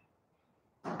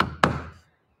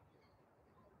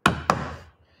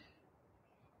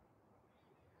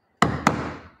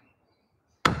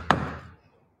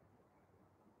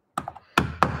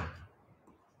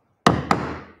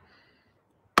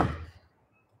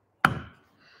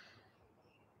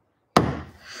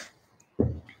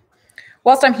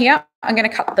 Whilst I'm here, I'm going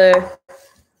to cut the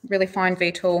really fine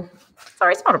V-tool.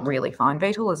 Sorry, it's not a really fine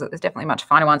V-tool, is it? There's definitely much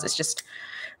finer ones. It's just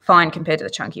fine compared to the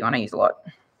chunky one I use a lot.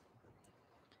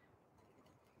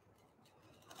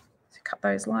 So cut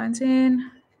those lines in.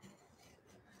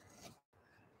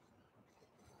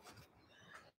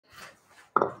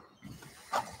 So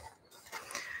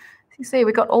you see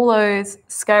we've got all those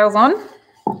scales on.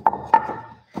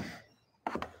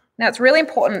 Now it's really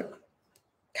important.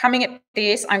 Coming at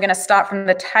this, I'm going to start from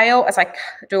the tail as I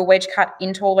do a wedge cut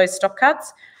into all those stop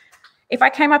cuts. If I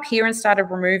came up here and started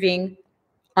removing,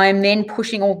 I am then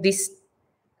pushing all this.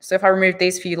 So if I remove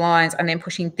these few lines, I'm then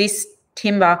pushing this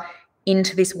timber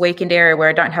into this weakened area where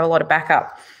I don't have a lot of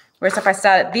backup. Whereas if I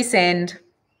start at this end,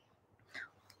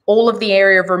 all of the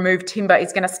area of removed timber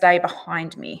is going to stay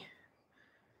behind me.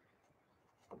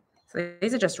 So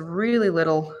these are just really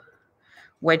little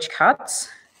wedge cuts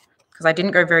because I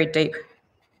didn't go very deep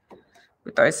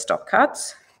with those stop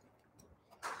cuts.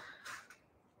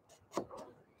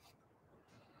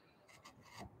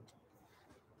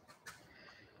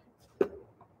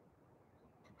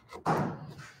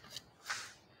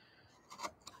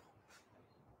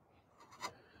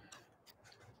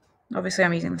 Obviously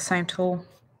I'm using the same tool.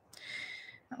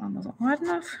 That one wasn't wide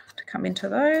enough to come into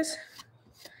those.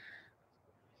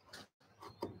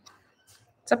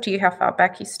 It's up to you how far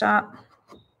back you start.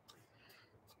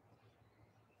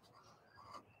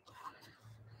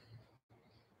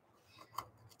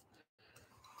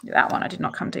 That one I did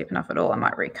not come deep enough at all. I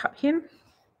might recut him.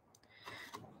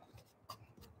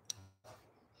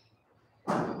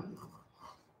 I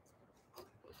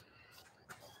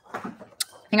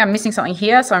think I'm missing something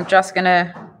here, so I'm just going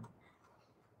to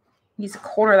use a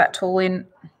quarter of that tool in.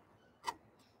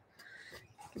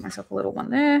 Give myself a little one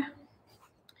there.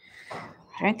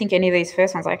 I don't think any of these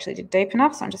first ones I actually did deep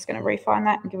enough, so I'm just going to refine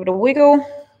that and give it a wiggle.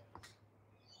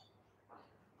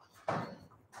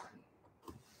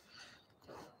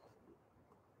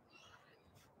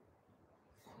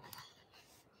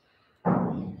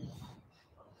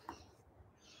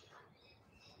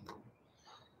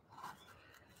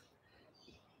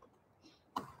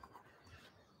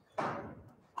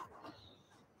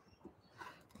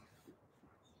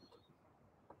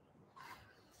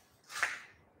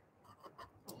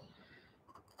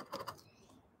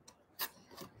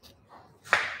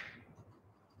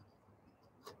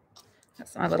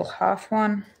 That's my little half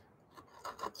one.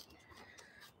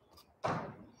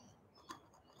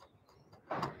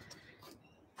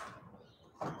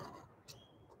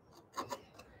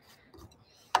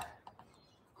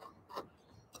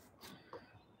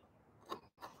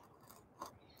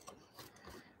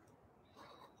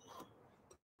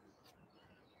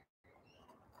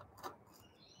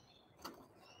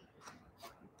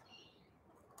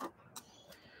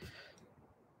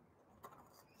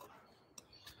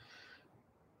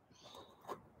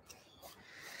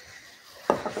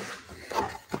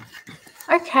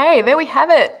 Okay, there we have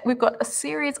it. We've got a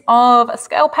series of a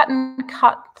scale pattern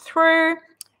cut through.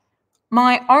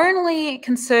 My only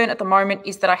concern at the moment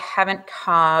is that I haven't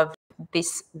carved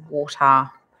this water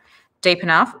deep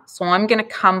enough. So I'm going to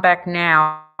come back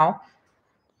now, and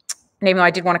even though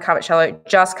I did want to carve it shallow,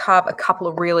 just carve a couple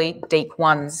of really deep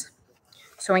ones.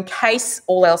 So in case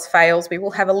all else fails, we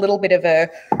will have a little bit of a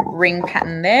ring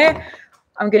pattern there.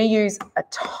 I'm going to use a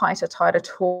tighter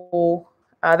tool.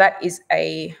 That is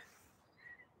a...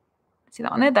 See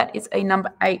that one there? That is a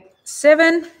number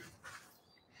 8-7.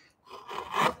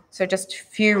 So just a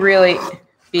few really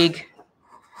big,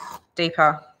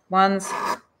 deeper ones.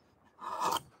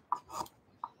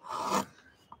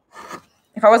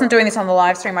 If I wasn't doing this on the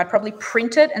live stream, I'd probably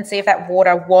print it and see if that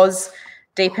water was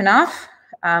deep enough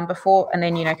before, and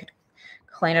then, you know, could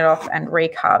clean it off and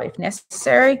recarve if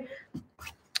necessary.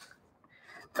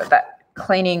 But that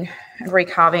cleaning and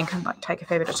recarving can like take a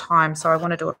fair bit of time, so I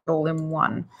want to do it all in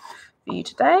one for you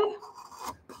today.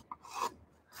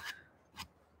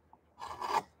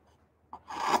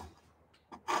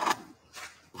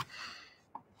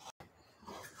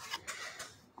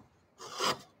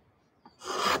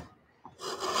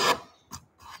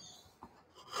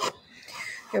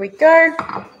 Here we go.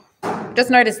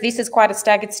 Just notice this is quite a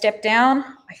staggered step down.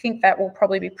 I think that will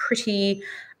probably be pretty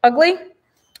ugly.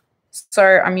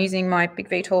 So I'm using my big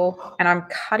V tool and I'm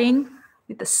cutting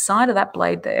with the side of that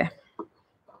blade there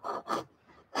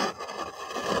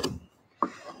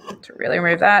to really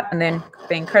remove that, and then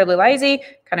being incredibly lazy,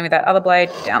 cutting with that other blade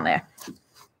down there.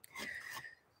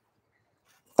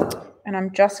 And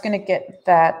I'm just going to get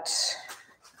that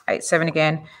 8-7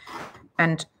 again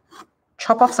and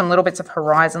chop off some little bits of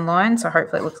horizon line, so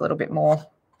hopefully it looks a little bit more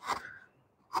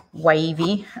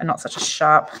wavy and not such a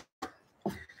sharp,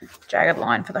 jagged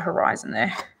line for the horizon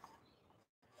there.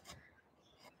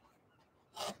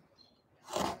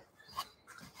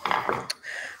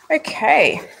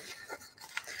 Okay,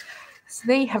 so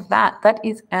there you have that. That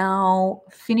is our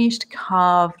finished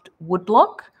carved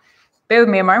woodblock. Bear with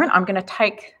me a moment. I'm going to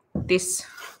take this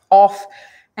off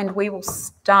and we will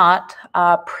start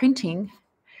printing.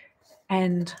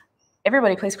 And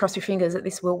everybody, please cross your fingers that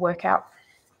this will work out.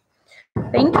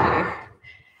 Thank you.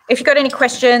 If you've got any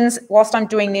questions whilst I'm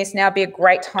doing this, now would be a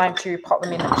great time to pop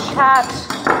them in the chat.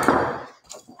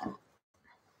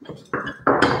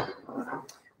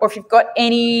 Or if you've got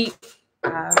any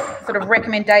sort of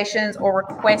recommendations or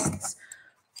requests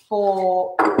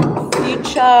for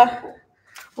future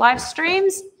live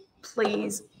streams,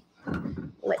 please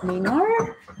let me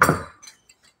know.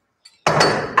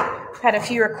 I've had a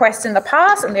few requests in the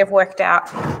past and they've worked out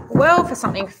well for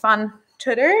something fun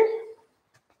to do.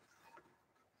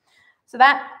 So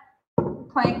that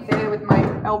plank there with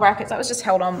my L brackets, that was just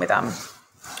held on with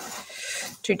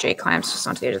 2 G clamps just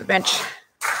onto the edge of the bench.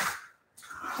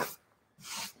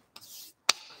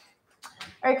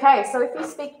 Okay, so if you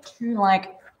speak to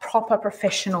like proper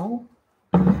professional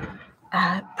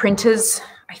printers,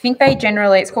 I think they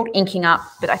generally, it's called inking up,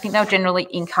 but I think they'll generally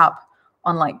ink up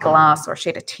on like glass or a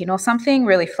sheet of tin or something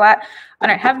really flat. I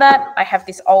don't have that. I have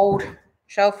this old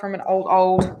shelf from an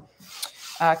old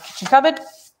kitchen cupboard,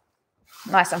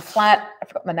 nice and flat. I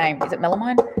forgot the name. Is it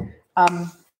melamine?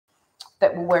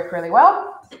 That will work really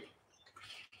well.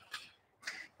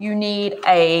 you need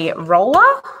a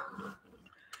roller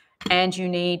and you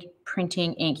need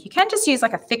printing ink. You can just use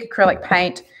like a thick acrylic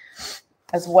paint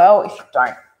as well if you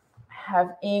don't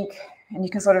have ink, and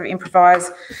you can sort of improvise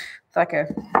with like a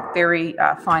very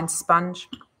fine sponge.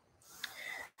 If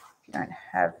you don't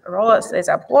have a roller, so there's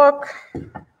our block.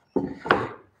 The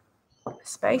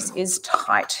space is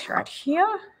tight right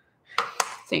here.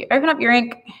 So you open up your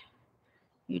ink.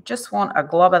 You just want a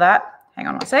glob of that. Hang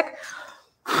on one sec.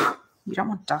 You don't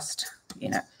want dust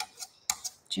in it.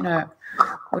 Do you know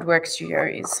Woodwork Studio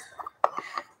is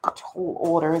a tall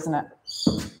order, isn't it?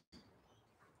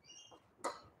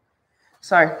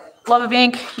 So, glob of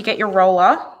ink, you get your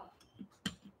roller.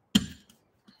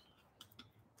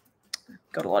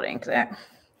 Got a lot of ink there.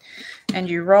 And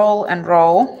you roll and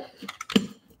roll.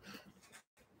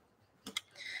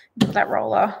 That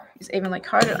roller is evenly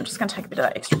coated. I'm just going to take a bit of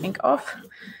that extra ink off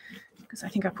because I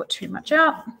think I put too much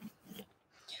out.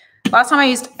 Last time I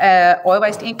used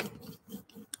oil-based ink.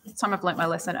 This time I've learnt my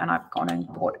lesson and I've gone and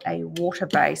bought a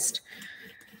water-based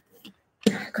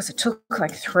because it took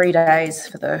like 3 days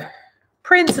for the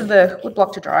prints of the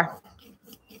woodblock to dry.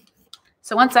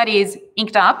 So once that is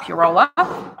inked up, your roller,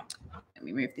 let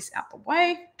me move this out the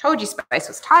way. Told you space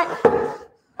was tight.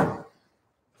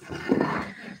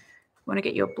 Want to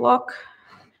get your block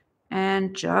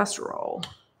and just roll.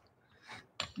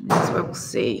 And that's where we'll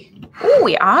see. Oh,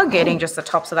 we are getting just the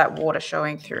tops of that water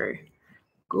showing through.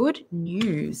 Good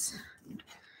news.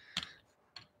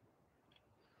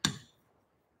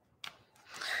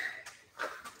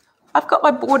 I've got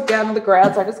my board down on the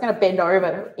ground, so I'm just going to bend over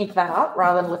to ink that up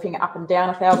rather than lifting it up and down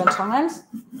 1,000 times.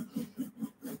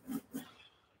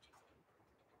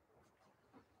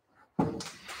 Let's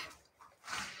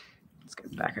go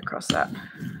back across that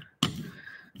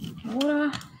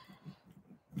water.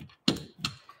 So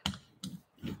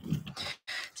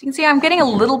you can see I'm getting a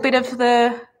little bit of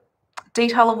the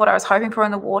detail of what I was hoping for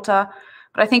in the water,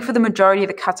 but I think for the majority of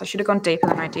the cuts I should have gone deeper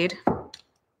than I did.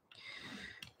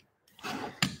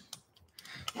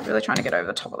 Really trying to get over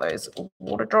the top of those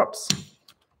water drops.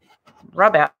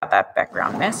 Rub out that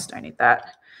background mess, don't need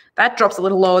that. That drops a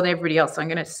little lower than everybody else, so I'm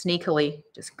going to sneakily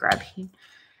just grab him.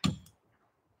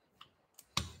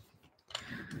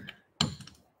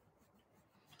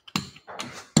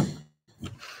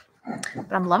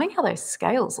 But I'm loving how those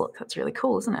scales look. That's really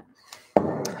cool, isn't it?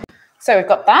 So we've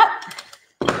got that.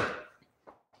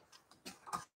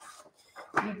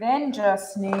 You then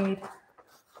just need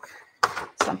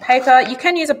some paper. You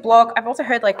can use a block. I've also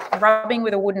heard like rubbing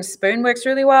with a wooden spoon works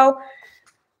really well.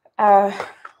 We're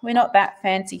not that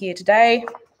fancy here today,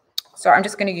 so I'm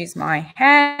just going to use my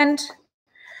hand.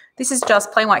 This is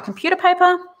just plain white computer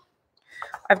paper.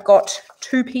 I've got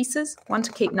 2 pieces, one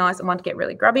to keep nice and one to get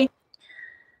really grubby. I'm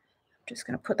just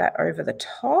going to put that over the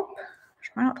top.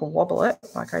 Try not to wobble it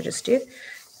like I just did.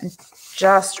 And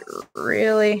just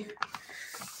really,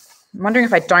 I'm wondering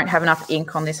if I don't have enough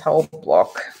ink on this whole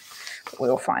block. But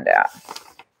we'll find out.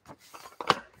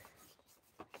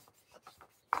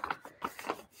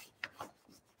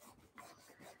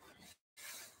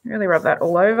 Really rub that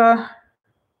all over.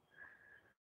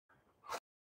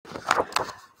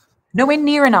 Nowhere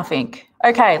near enough ink.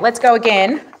 Okay, let's go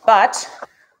again, but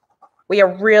we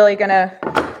are really going to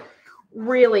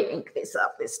ink this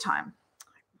up this time.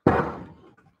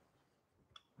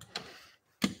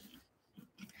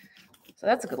 So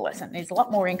that's a good lesson. It needs a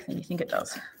lot more ink than you think it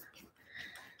does.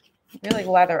 Really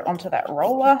lather it onto that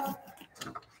roller.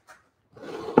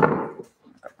 I've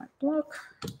got my block.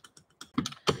 I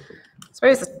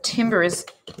suppose the timber is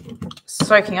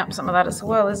soaking up some of that as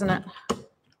well, isn't it?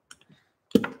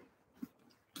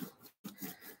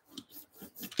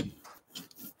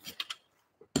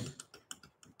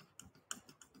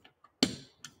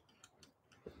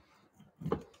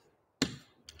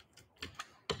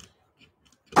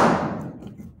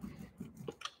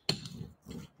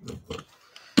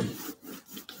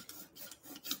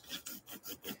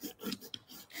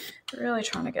 Really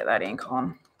trying to get that ink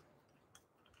on.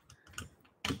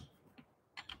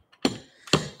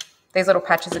 These little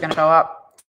patches are going to go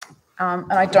up,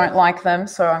 and I don't like them,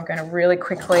 so I'm going to really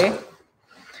quickly,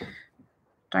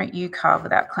 don't you carve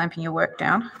without clamping your work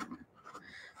down,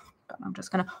 but I'm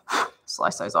just going to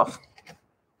slice those off.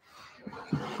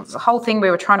 That's the whole thing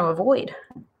we were trying to avoid.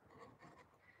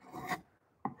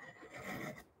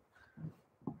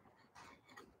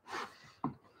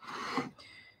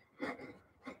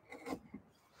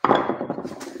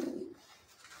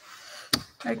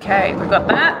 Okay, we've got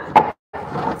that.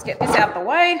 Let's get this out the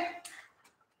way.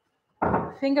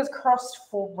 Fingers crossed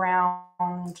for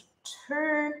round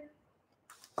 2.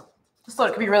 Just thought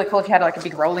it could be really cool if you had like a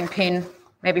big rolling pin,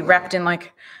 maybe wrapped in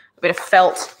like a bit of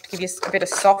felt to give you a bit of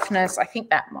softness. I think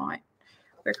that might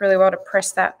work really well to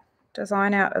press that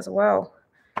design out as well.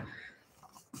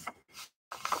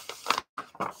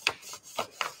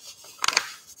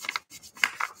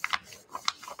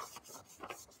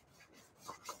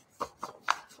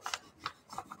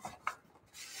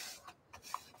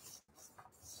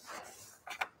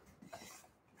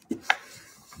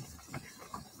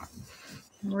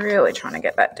 Really trying to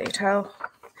get that detail.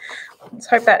 Let's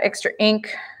hope that extra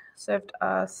ink served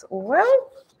us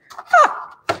well.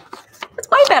 Ah, it's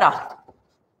way better.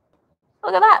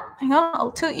 Look at that. Hang on,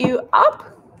 I'll tilt you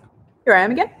up. Here I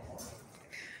am again.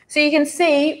 So you can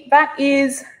see that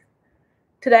is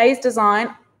today's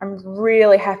design. I'm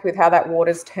really happy with how that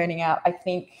water's turning out. I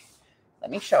think, let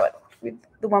me show it with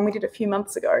the one we did a few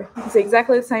months ago. You can see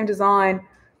exactly the same design,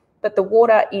 but the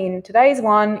water in today's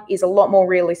one is a lot more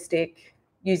realistic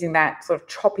using that sort of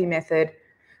choppy method.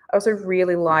 I also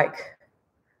really like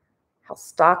how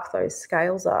stark those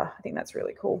scales are. I think that's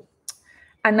really cool.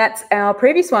 And that's our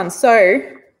previous one. So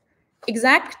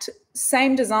exact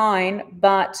same design,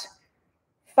 but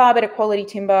far better quality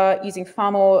timber using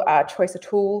far more choicer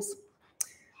tools.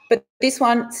 But this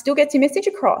one still gets your message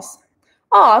across.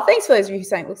 Oh, thanks for those of you who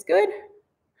saying it looks good.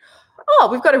 Oh,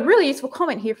 we've got a really useful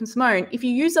comment here from Simone. If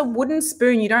you use a wooden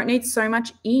spoon, you don't need so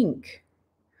much ink.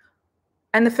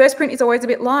 And the first print is always a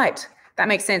bit light. That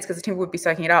makes sense because the timber would be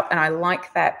soaking it up. And I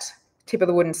like that tip of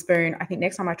the wooden spoon. I think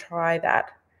next time I try that,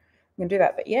 I'm going to do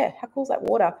that. But yeah, how cool is that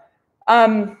water?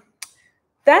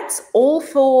 That's all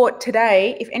for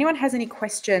today. If anyone has any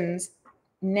questions,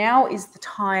 now is the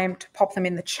time to pop them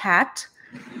in the chat.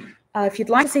 If you'd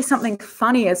like to see something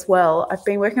funny as well, I've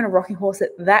been working on a rocking horse at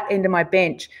that end of my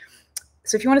bench.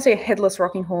 So if you want to see a headless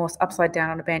rocking horse upside down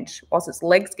on a bench whilst its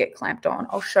legs get clamped on,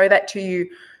 I'll show that to you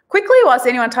quickly whilst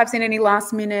anyone types in any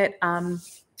last minute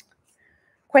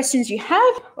questions you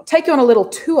have. I'll take you on a little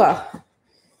tour.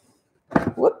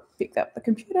 Whoop, picked up the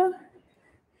computer.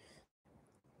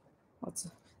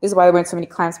 This is why there weren't so many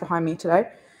clamps behind me today.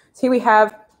 So here we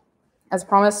have, as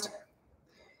promised,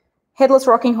 headless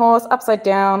rocking horse, upside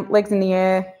down, legs in the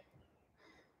air,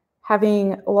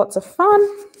 having lots of fun.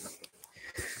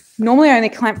 Normally I only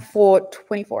clamp for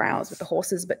 24 hours with the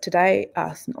horses, but today,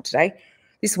 not today,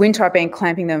 this winter I've been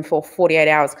clamping them for 48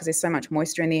 hours because there's so much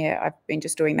moisture in the air. I've been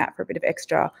just doing that for a bit of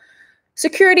extra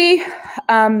security.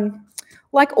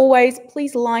 Like always,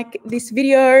 please like this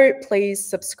video. Please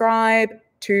subscribe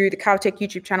to the Carvetech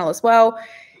YouTube channel as well.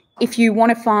 If you want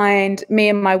to find me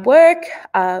and my work,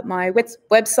 my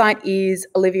website is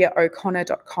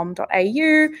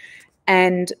oliviaoconnor.com.au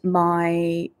and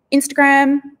my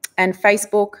Instagram and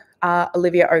Facebook are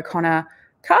Olivia O'Connor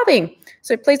Carving.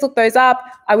 So please look those up.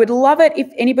 I would love it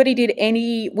if anybody did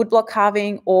any woodblock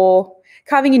carving or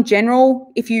carving in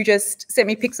general. If you just sent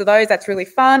me pics of those, that's really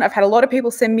fun. I've had a lot of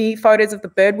people send me photos of the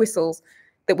bird whistles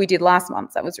that we did last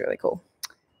month. That was really cool.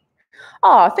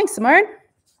 Oh, thanks, Simone.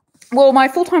 Well, my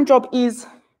full-time job is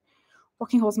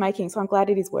rocking horse making, so I'm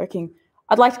glad it is working.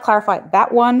 I'd like to clarify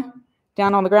that one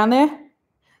down on the ground there.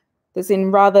 That's in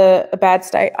rather a bad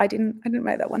state. I didn't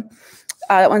make that one.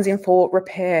 That one's in for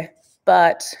repair.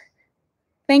 But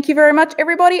thank you very much,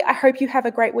 everybody. I hope you have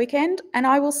a great weekend, and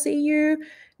I will see you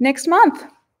next month.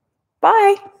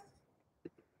 Bye.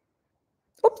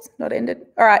 Oops, not ended.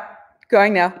 All right,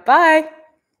 going now. Bye.